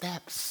skipping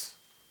steps.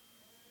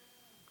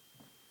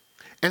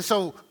 And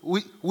so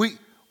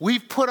we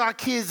put our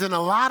kids in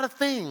a lot of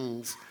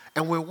things,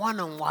 and we're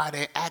wondering why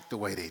they act the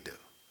way they do.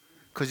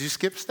 Because you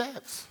skip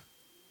steps.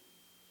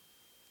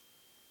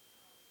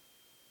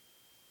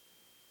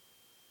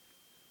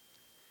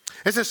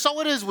 It says, so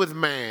it is with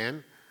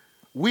man.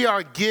 We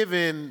are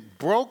given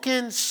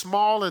broken,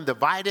 small, and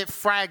divided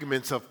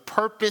fragments of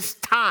purpose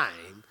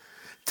time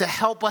to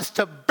help us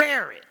to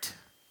bear it.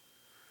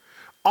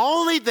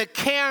 Only the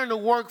care and the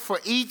work for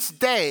each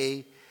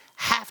day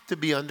have to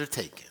be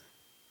undertaken.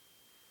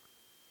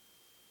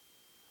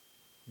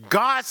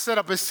 God set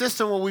up a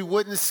system where we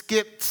wouldn't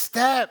skip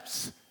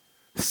steps.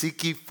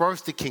 Seek ye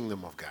first the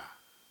kingdom of God.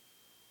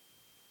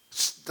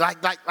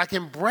 Like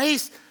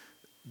embrace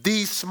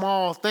these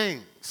small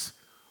things,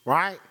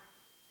 right?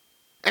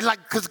 And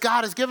because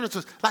God has given it to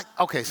us.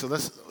 Okay,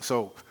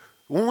 so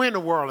when we're in the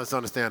world, it's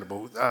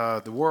understandable.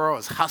 The world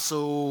is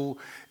hustle.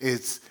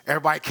 It's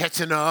everybody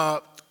catching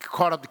up,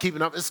 caught up to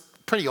keeping up. It's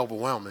pretty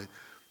overwhelming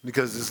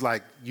because it's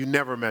like you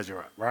never measure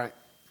up, right?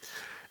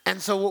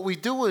 And so what we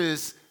do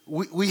is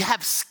we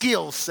have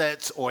skill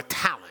sets or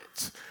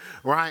talents,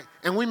 right?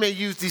 And we may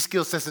use these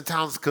skill sets and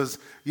talents because,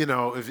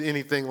 if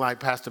anything like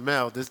Pastor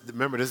Mel,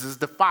 remember, this is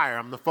the fire.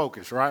 I'm the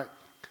focus, right?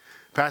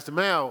 Pastor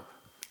Mel,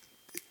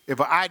 if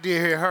an idea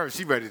hit her,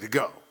 she's ready to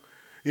go.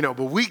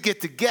 But we get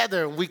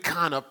together and we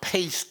kind of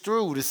pace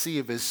through to see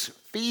if it's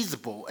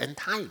feasible and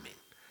timing,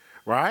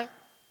 right?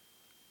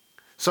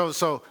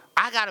 So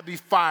I got to be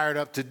fired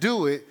up to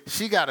do it.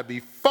 She got to be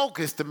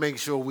focused to make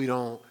sure we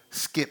don't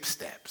skip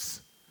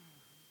steps.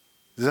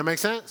 Does that make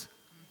sense?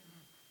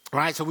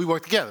 Right? So we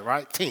work together,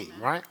 right? Team,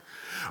 right?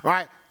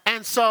 Right?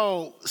 And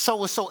so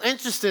what's so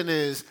interesting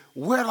is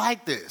we're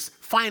like this.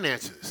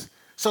 Finances.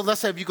 So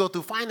let's say if you go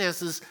through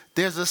finances,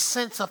 there's a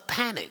sense of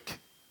panic,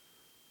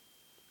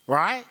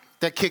 right?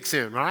 That kicks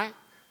in, right?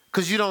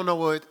 Because you don't know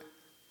what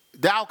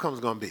the outcome's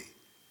going to be.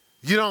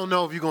 You don't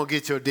know if you're going to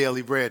get your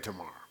daily bread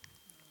tomorrow,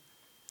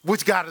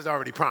 which God has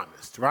already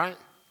promised, right?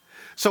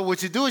 So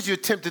what you do is you're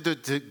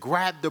tempted to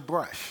grab the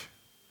brush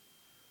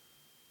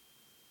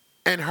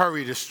and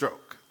hurry the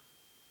stroke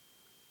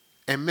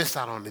and miss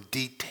out on the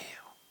detail,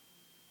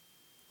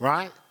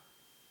 right?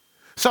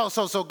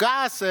 So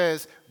God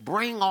says,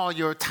 bring all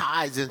your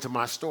tithes into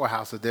my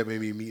storehouse that there may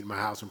be meat in my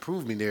house and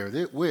prove me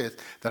therewith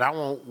that I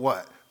won't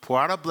what? Pour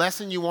out a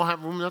blessing you won't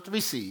have room enough to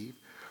receive.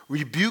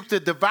 Rebuke the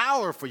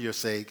devourer for your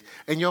sake,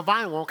 and your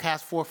vine won't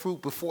cast forth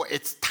fruit before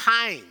its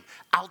time,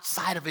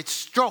 outside of its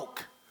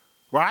stroke,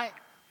 right?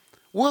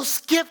 we'll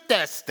skip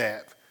that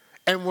step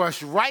and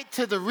rush right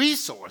to the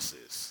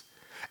resources.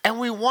 And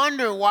we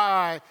wonder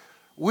why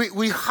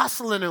we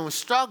hustling and we're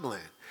struggling.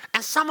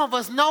 And some of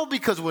us know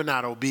because we're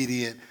not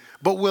obedient,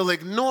 but we'll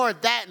ignore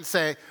that and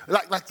say,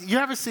 like you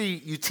ever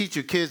see you teach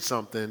your kids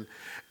something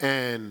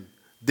and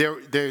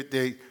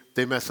they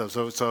mess up.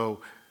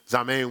 So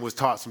Zamir was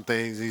taught some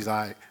things.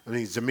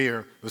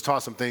 Zamir was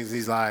taught some things.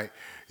 He's like,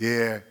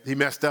 yeah, he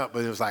messed up,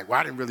 but it was like, well,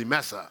 I didn't really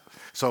mess up.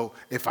 So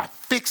if I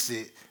fix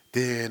it,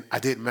 then I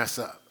didn't mess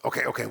up.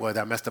 Okay, well,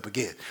 I messed up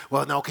again.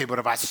 Well, no, okay, but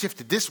if I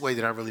shifted this way,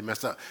 then I really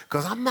messed up.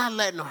 Because I'm not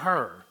letting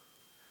her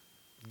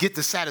get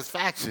the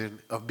satisfaction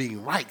of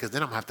being right, because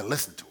then I'm going to have to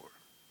listen to her.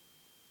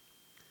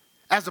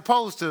 As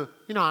opposed to,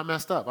 I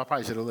messed up. I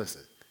probably should have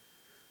listened.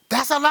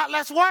 That's a lot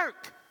less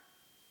work.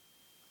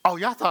 Oh,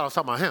 y'all thought I was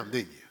talking about him,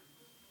 didn't you?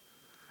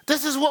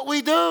 This is what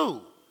we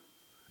do.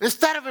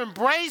 Instead of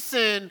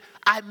embracing,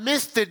 I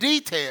missed the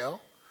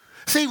detail.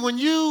 See, when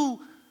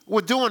you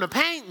were doing a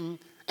painting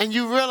and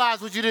you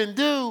realized what you didn't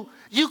do,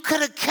 you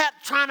could have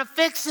kept trying to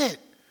fix it.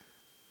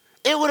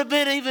 It would have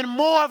been even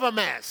more of a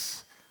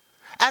mess.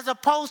 As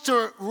opposed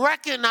to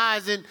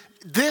recognizing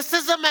this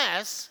is a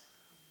mess,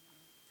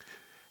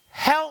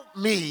 help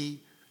me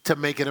to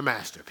make it a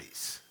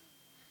masterpiece.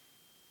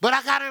 But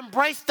I got to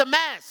embrace the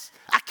mess.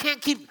 I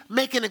can't keep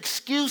making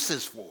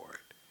excuses for it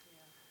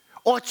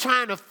or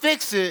trying to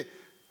fix it.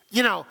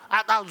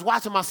 I was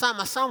watching my son.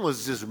 My son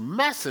was just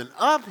messing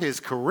up his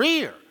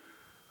career,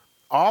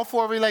 all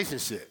for a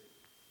relationship.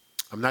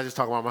 I'm not just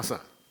talking about my son.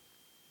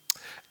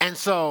 And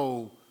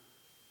so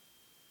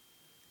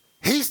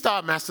he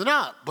started messing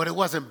up, but it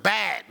wasn't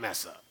bad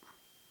mess up.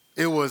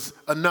 It was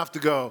enough to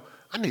go,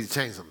 I need to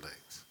change some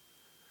things,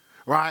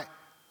 right?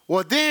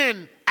 Well,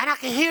 then, and I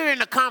can hear in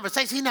the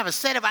conversation, he never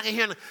said it, but I can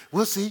hear,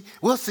 we'll see.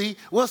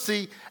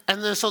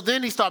 And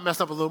then he started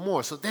messing up a little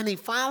more. So then he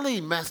finally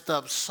messed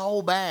up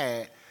so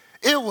bad,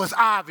 it was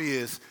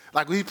obvious,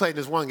 like when he played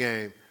this one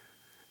game,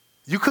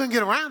 you couldn't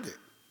get around it.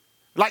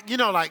 Like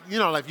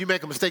if you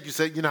make a mistake, you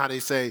say, how they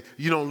say,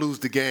 you don't lose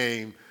the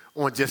game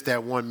on just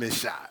that one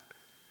missed shot.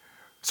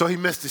 So he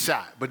missed the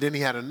shot, but then he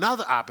had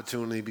another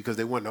opportunity because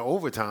they went to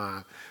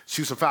overtime,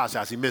 shoot some foul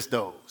shots. He missed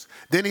those.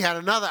 Then he had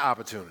another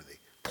opportunity,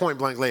 point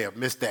blank layup,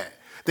 missed that.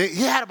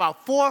 He had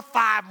about 4 or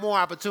 5 more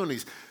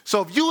opportunities.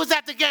 So if you was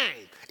at the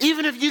game,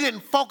 even if you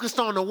didn't focus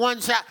on the one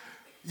shot,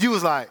 you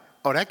was like,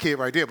 oh, that kid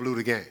right there blew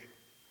the game.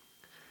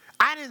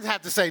 I didn't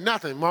have to say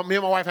nothing. Me and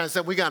my wife had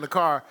said, we got in the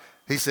car.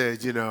 He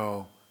said,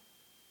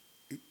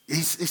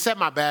 he said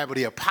my bad, but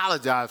he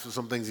apologized for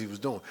some things he was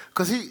doing.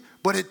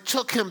 But it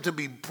took him to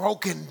be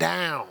broken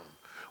down.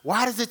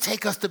 Why does it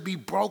take us to be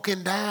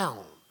broken down?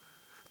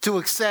 To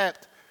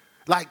accept,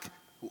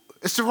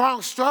 it's the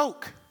wrong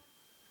stroke.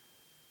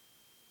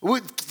 We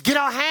get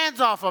our hands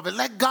off of it.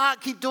 Let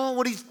God keep doing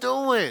what he's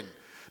doing.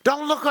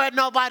 Don't look at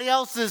nobody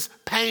else's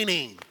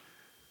painting.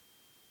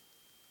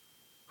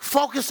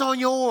 Focus on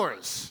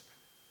yours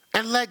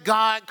and let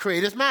God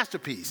create his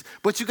masterpiece.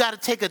 But you got to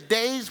take a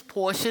day's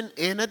portion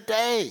in a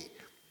day.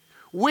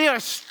 We are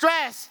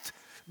stressed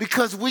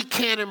because we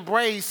can't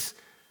embrace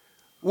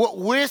what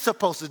we're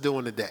supposed to do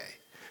in the day.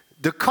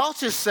 The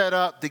culture's set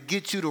up to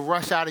get you to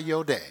rush out of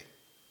your day.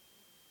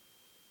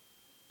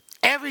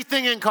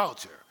 Everything in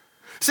culture.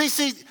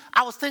 See,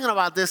 I was thinking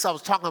about this. I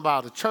was talking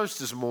about a church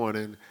this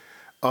morning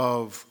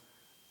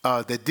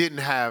that didn't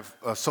have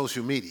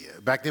social media.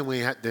 Back then,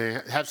 they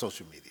didn't have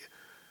social media.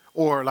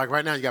 Or like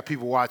right now, you got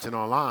people watching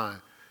online.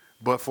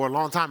 But for a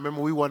long time,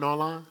 remember we wasn't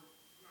online?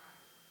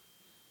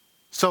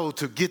 So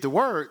to get the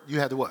word, you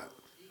had to what?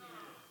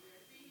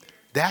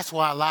 That's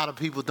why a lot of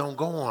people don't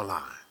go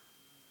online.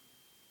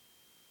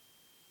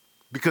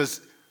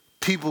 Because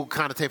people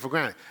kind of take for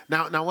granted.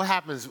 Now what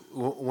happens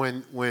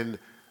when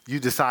you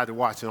decide to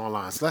watch it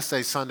online? So let's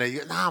say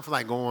Sunday, I don't feel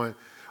like going.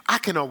 I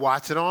can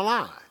watch it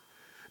online.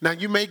 Now,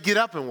 you may get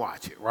up and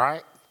watch it,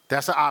 right?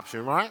 That's an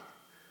option, right?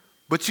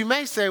 But you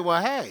may say,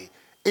 well, hey,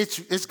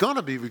 it's going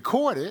to be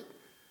recorded.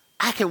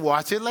 I can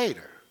watch it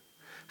later.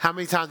 How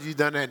many times have you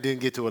done that and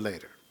didn't get to it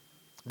later?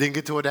 Didn't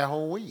get to it that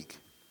whole week?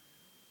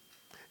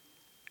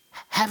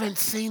 Haven't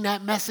seen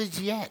that message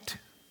yet.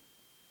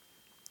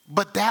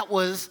 But that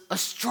was a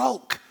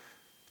stroke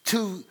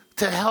to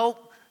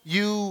help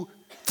you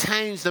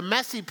change the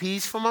messy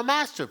piece from a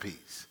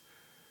masterpiece.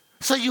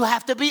 So you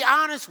have to be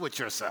honest with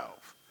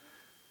yourself.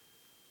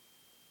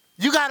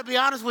 You got to be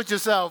honest with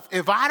yourself.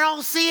 If I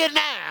don't see it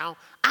now,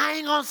 I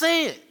ain't going to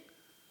see it.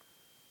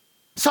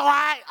 So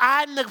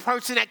I'm the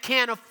person that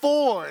can't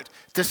afford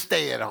to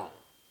stay at home.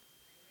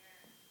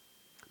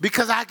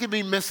 Because I could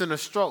be missing a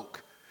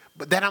stroke.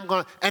 But then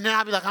and then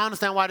I'll be like, I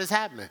understand why this is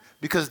happening.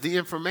 Because the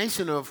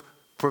information of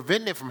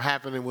preventing it from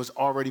happening was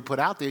already put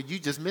out there. You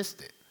just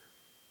missed it.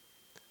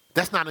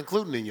 That's not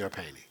included in your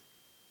painting.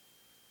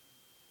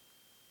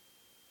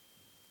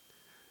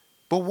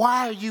 But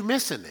why are you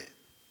missing it?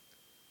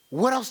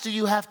 What else do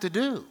you have to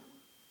do?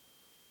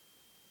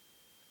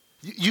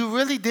 You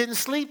really didn't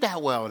sleep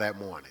that well that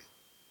morning.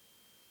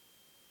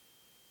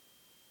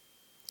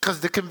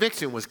 Because the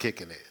conviction was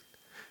kicking in.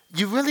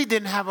 You really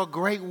didn't have a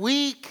great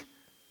week.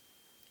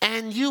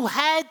 And you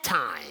had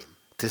time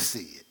to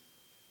see it.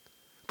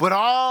 But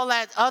all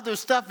that other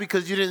stuff,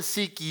 because you didn't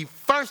seek ye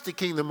first the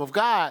kingdom of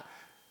God,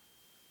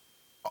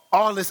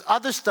 all this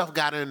other stuff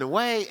got in the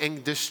way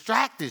and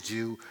distracted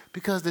you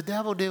because the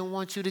devil didn't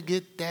want you to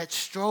get that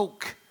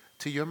stroke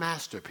to your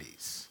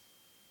masterpiece.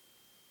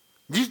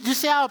 You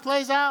see how it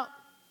plays out?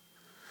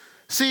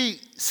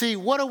 See,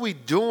 what are we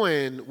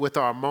doing with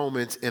our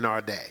moments in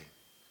our day?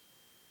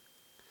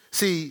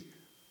 See,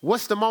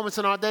 what's the moments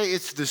in our day?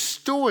 It's the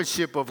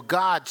stewardship of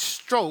God's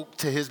stroke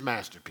to his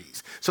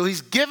masterpiece. So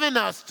he's given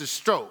us the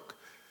stroke.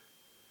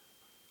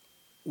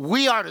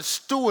 We are the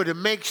steward to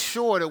make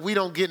sure that we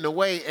don't get in the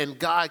way and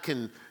God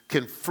can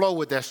flow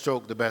with that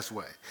stroke the best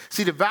way.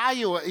 See, the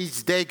value of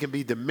each day can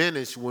be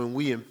diminished when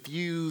we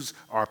infuse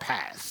our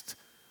past.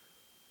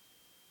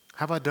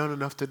 Have I done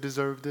enough to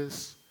deserve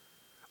this?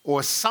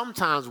 Or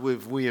sometimes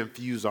we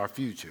infuse our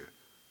future.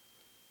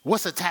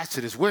 What's attached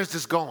to this? Where's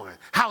this going?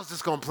 How's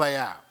this going to play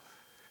out?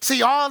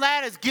 See, all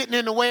that is getting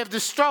in the way of the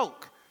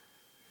stroke.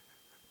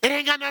 It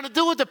ain't got nothing to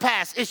do with the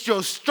past. It's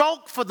your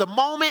stroke for the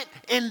moment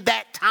in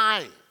that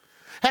time.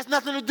 Has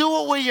nothing to do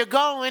with where you're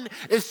going.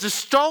 It's the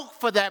stroke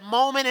for that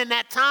moment in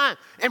that time.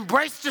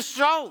 Embrace the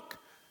stroke.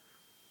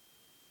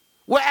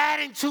 We're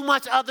adding too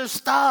much other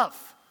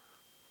stuff,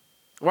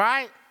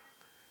 right?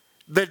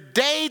 The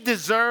day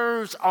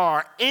deserves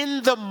our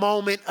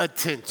in-the-moment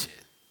attention.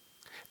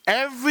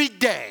 Every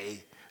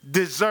day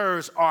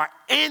deserves our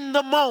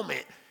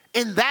in-the-moment,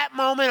 in that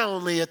moment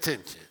only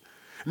attention.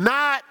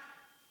 Not,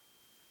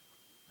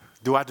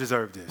 do I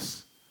deserve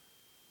this?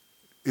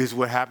 Is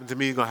what happened to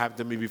me going to happen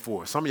to me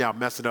before? Some of y'all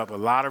messing up a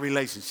lot of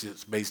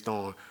relationships based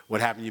on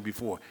what happened to you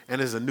before. And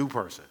as a new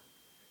person.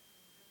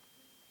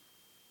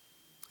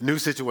 New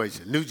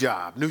situation, new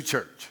job, new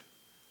church.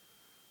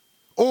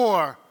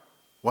 Or,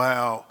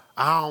 well,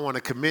 I don't want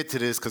to commit to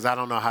this because I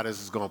don't know how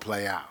this is going to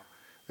play out.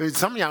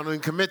 Some of y'all don't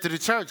even commit to the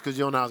church because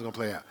you don't know how it's going to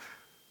play out.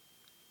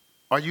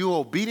 Are you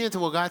obedient to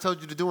what God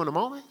told you to do in the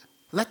moment?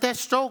 Let that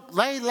stroke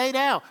lay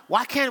down.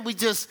 Why can't we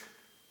just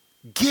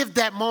give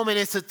that moment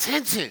its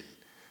attention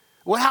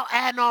without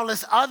adding all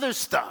this other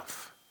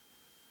stuff?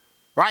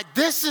 Right?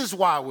 This is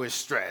why we're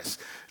stressed.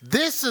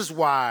 This is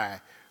why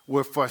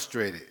we're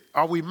frustrated.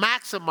 Are we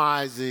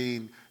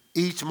maximizing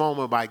each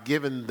moment by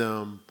giving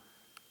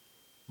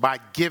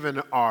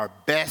our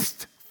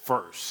best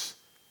first?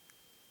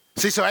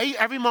 See, so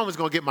every moment's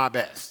going to get my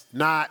best.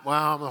 Not, well,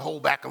 I'm going to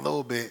hold back a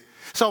little bit.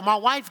 So my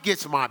wife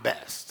gets my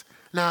best.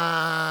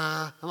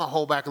 Nah, I'm going to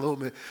hold back a little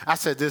bit. I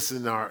said this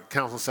in our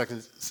council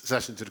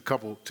session to the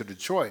couple to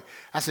Detroit.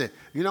 I said,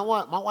 you know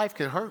what? My wife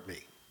can hurt me.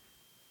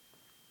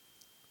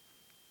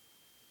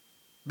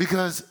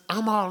 Because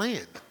I'm all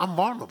in. I'm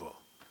vulnerable.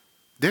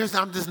 There's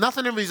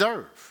nothing in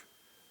reserve.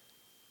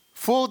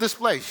 Full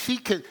display. She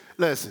can,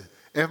 listen,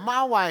 if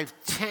my wife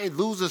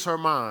loses her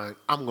mind,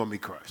 I'm going to be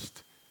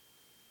crushed.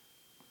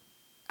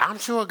 I'm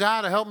sure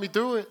God will help me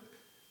through it,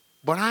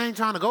 but I ain't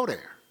trying to go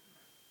there.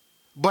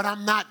 But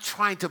I'm not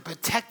trying to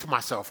protect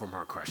myself from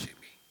her crushing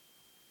me.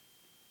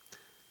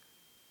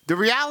 The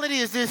reality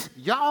is this,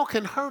 y'all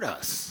can hurt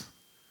us.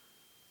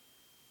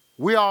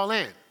 We all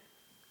in.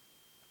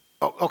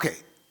 Oh, okay,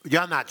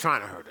 y'all not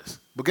trying to hurt us,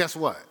 but guess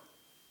what?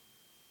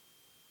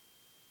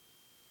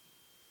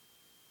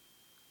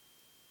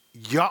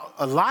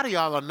 A lot of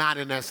y'all are not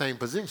in that same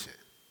position.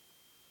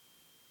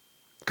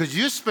 Because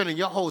you're spending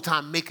your whole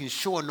time making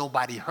sure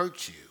nobody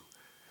hurts you.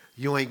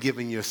 You ain't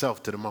giving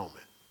yourself to the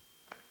moment.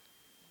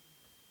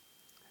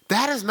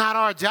 That is not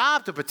our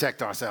job to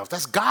protect ourselves.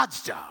 That's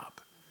God's job.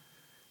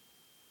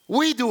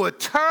 We do a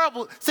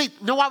terrible, see,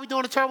 you know why we're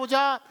doing a terrible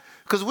job?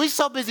 Because we're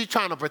so busy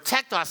trying to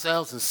protect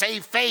ourselves and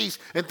save face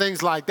and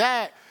things like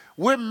that,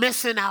 we're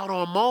missing out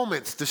on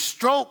moments, the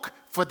stroke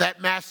for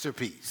that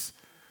masterpiece.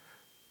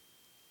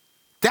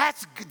 That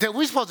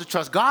we're supposed to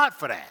trust God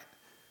for that.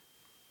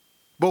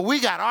 But we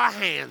got our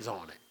hands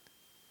on it.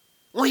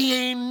 We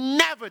ain't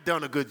never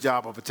done a good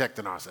job of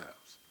protecting ourselves.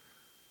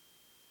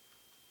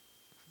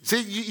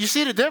 See, you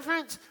see the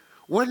difference?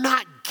 We're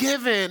not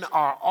giving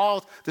our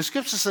all. The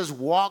scripture says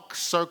walk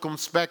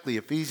circumspectly.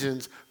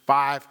 Ephesians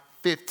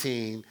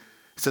 5:15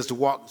 says to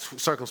walk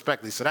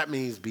circumspectly. So that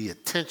means be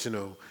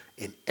intentional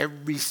in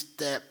every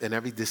step and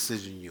every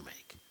decision you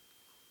make.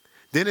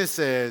 Then it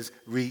says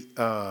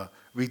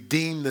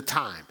redeem the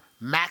time.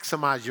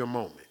 Maximize your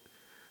moment.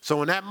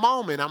 So in that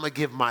moment, I'm going to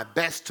give my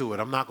best to it.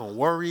 I'm not going to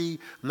worry.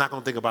 I'm not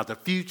going to think about the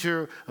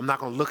future. I'm not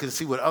going to look and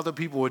see what other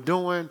people are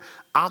doing.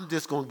 I'm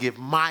just going to give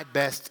my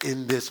best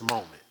in this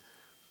moment.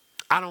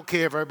 I don't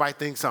care if everybody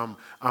thinks I'm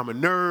a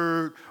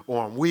nerd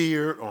or I'm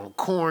weird or I'm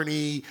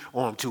corny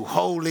or I'm too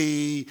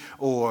holy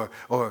or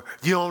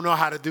you don't know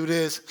how to do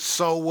this.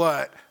 So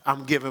what?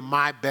 I'm giving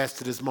my best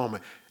to this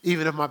moment,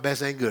 even if my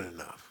best ain't good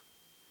enough.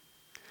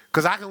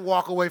 Because I can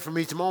walk away from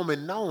each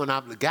moment knowing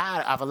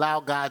I've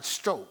allowed God's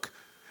stroke.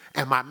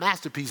 And my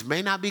masterpiece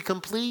may not be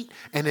complete,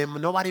 and then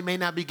nobody may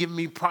not be giving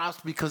me props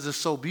because it's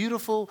so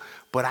beautiful,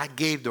 but I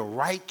gave the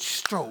right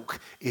stroke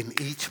in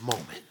each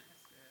moment.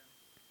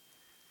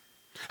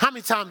 How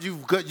many times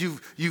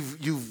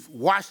you've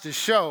watched a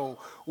show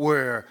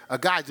where a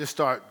guy just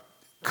start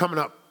coming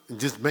up and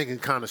just making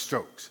kind of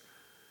strokes,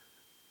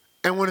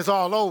 and when it's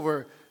all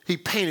over, he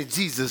painted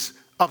Jesus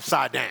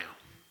upside down.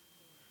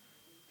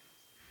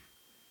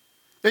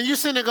 And you're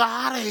sitting there going,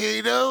 how did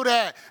he do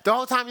that? The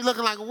whole time you're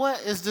looking like,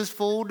 what is this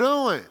fool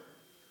doing?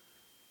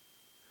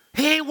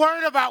 He ain't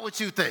worried about what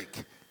you think.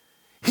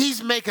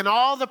 He's making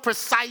all the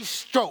precise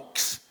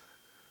strokes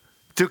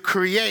to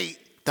create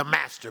the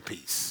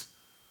masterpiece.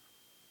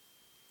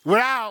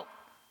 Without,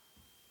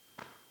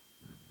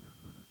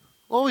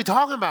 what are we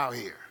talking about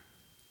here?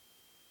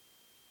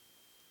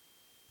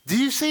 Do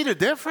you see the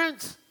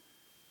difference?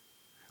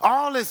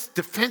 All this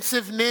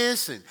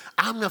defensiveness and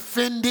I'm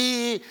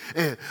offended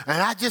and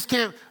I just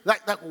can't,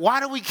 like why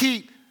do we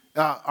keep,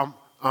 I'm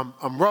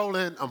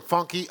rolling, I'm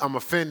funky, I'm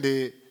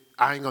offended.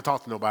 I ain't gonna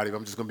talk to nobody, but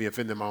I'm just gonna be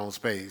offended in my own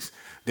space.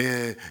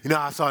 Then,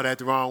 I saw that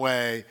the wrong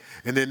way.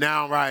 And then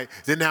now I'm right.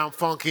 Then now I'm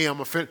funky,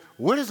 I'm offended.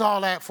 What is all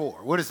that for?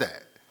 What is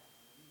that?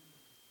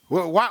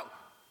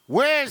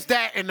 Where is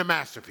that in the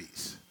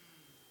masterpiece?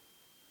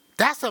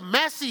 That's a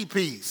messy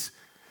piece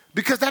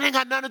because that ain't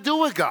got nothing to do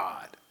with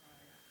God.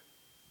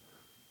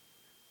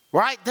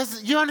 Right?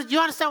 You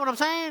understand what I'm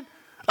saying?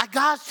 Like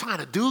God's trying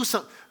to do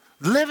something.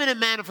 Living in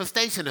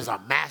manifestation is a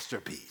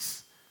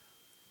masterpiece.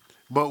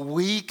 But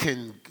we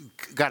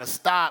got to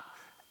stop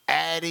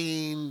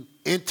adding,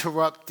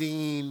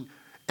 interrupting,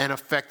 and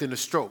affecting the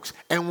strokes.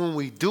 And when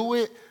we do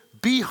it,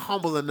 be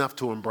humble enough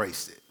to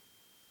embrace it.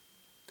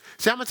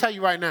 See, I'm going to tell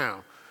you right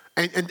now,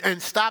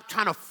 and stop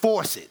trying to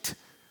force it.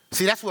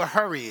 See, that's what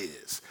hurry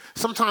is.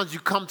 Sometimes you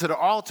come to the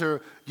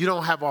altar, you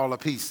don't have all the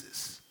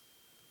pieces.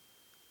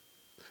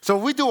 So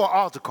we do an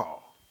altar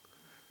call.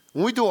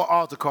 When we do an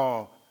altar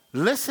call,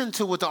 listen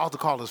to what the altar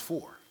call is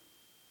for.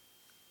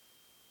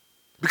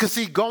 Because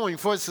see, going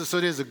forward, so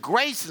there's a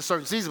grace in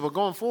certain seasons, but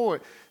going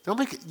forward,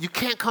 you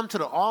can't come to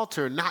the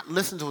altar and not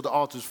listen to what the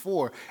altar's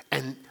for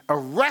and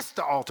arrest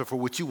the altar for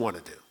what you want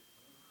to do.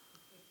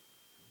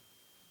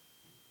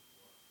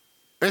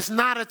 It's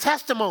not a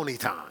testimony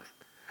time.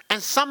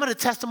 And some of the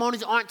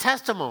testimonies aren't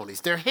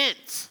testimonies, they're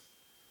hints.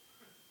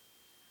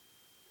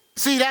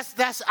 See,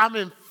 I'm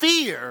in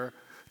fear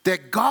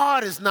that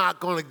God is not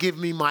going to give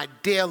me my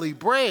daily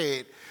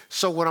bread.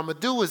 So what I'm going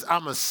to do is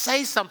I'm going to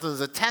say something as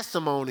a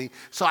testimony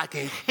so I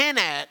can hint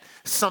at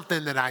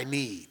something that I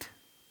need.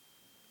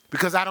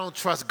 Because I don't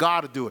trust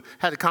God to do it.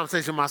 I had a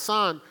conversation with my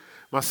son.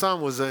 My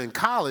son was in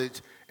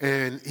college,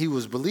 and he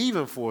was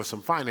believing for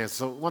some finance.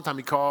 So one time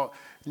he called,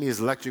 he needs his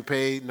electric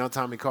paid. Another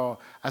time he called.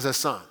 I said,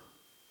 son,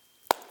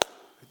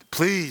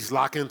 please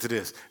lock into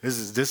this.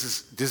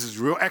 This is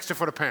real extra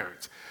for the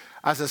parents.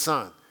 I said,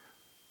 son,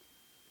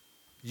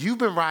 you've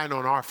been riding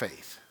on our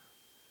faith.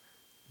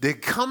 There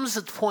comes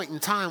a point in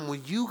time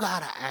when you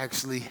got to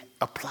actually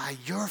apply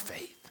your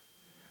faith.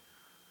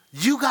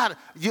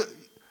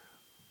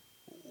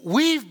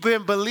 We've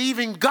been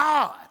believing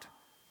God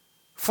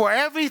for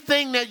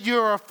everything that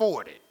you're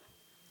afforded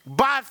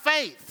by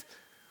faith.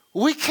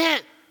 We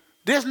can't,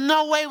 there's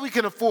no way we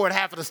can afford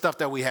half of the stuff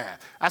that we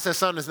have. I said,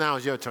 son, now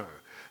is your turn.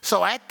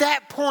 So at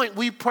that point,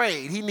 we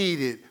prayed. He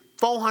needed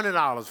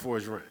 $400 for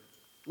his rent.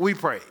 We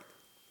prayed.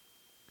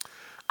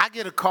 I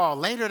get a call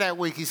later that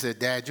week. He said,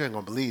 Dad, you ain't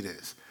going to believe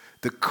this.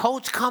 The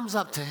coach comes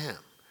up to him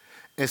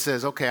and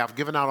says, okay, I've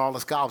given out all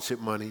the scholarship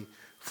money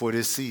for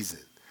this season.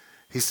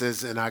 He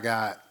says, and I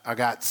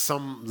got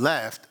some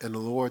left, and the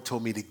Lord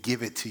told me to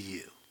give it to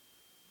you.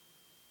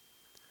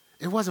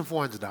 It wasn't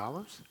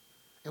 $400.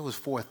 It was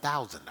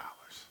 $4,000.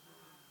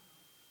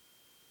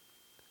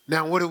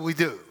 Now, what did we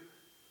do?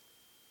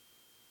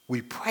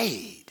 We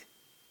prayed,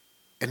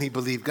 and he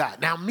believed God.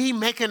 Now, me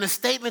making a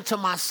statement to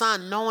my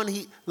son,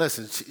 knowing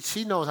listen,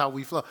 she knows how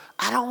we flow.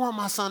 I don't want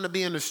my son to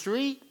be in the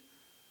street,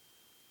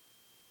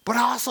 but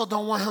I also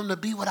don't want him to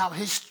be without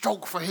his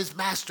stroke for his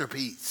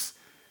masterpiece.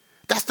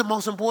 That's the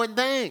most important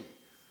thing.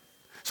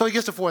 So he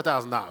gets to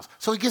 $4,000.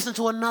 So he gets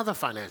into another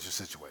financial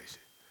situation.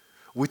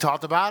 We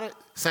talked about it.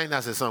 Same thing. I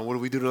said, son, what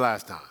did we do the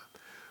last time?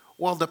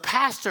 Well, the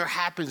pastor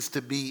happens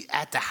to be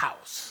at the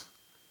house.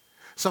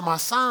 So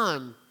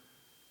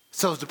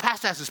the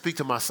pastor has to speak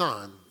to my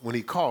son when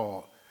he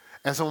called.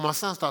 And so when my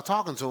son started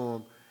talking to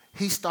him,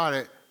 he just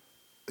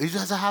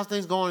said, how's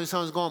things going? His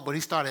son's going, but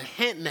he started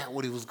hinting at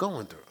what he was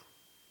going through.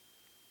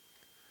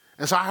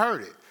 And so I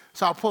heard it.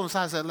 So I pulled him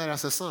aside and said later, I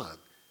said, son,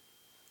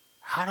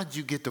 how did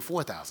you get the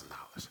 $4,000?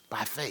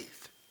 By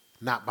faith,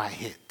 not by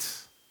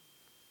hints.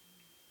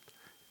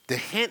 The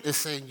hint is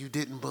saying you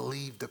didn't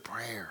believe the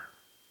prayer.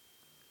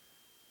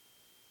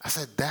 I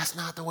said, that's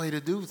not the way to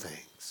do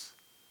things.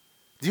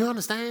 Do you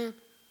understand?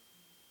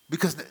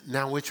 Because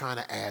now we're trying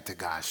to add to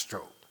God's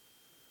stroke.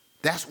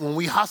 That's when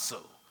we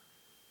hustle.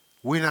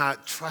 We're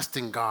not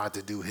trusting God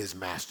to do his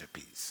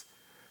masterpiece.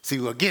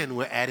 See, again,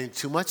 we're adding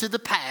too much of the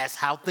past,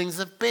 how things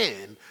have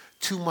been,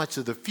 too much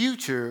of the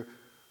future.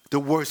 The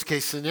worst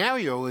case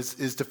scenario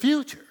is the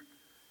future.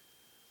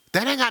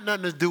 That ain't got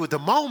nothing to do with the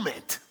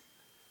moment.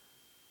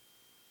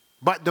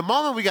 But the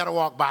moment we got to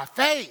walk by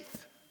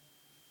faith.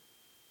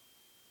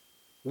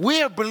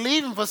 We're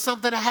believing for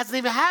something that hasn't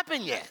even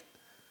happened yet,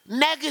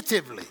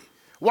 negatively.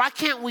 Why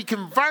can't we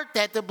convert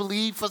that to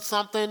believe for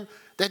something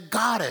that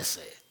God has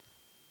said?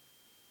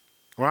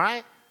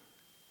 Right?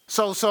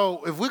 So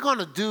if we're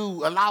going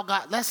to allow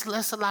God,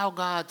 let's allow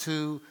God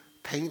to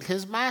paint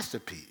his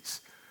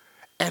masterpiece.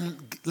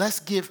 And let's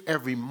give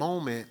every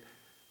moment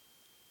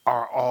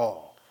our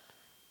all.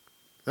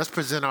 Let's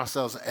present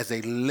ourselves as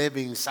a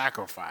living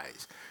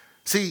sacrifice.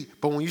 See,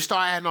 but when you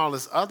start adding all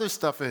this other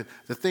stuff in,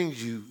 the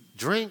things you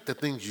drink, the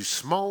things you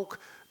smoke,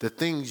 the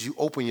things you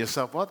open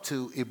yourself up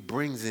to, it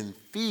brings in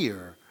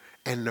fear,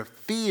 and the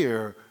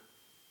fear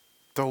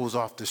throws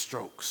off the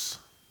strokes.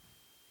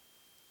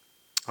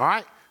 All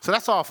right? So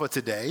that's all for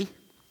today.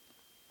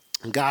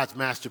 God's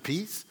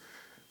masterpiece.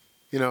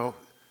 You know,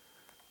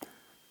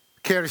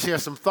 care to share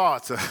some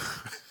thoughts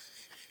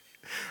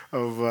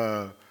of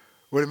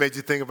what it made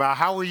you think about?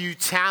 How were you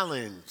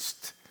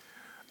challenged?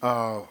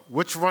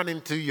 What's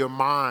running through your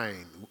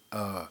mind?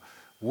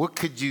 What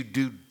could you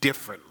do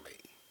differently?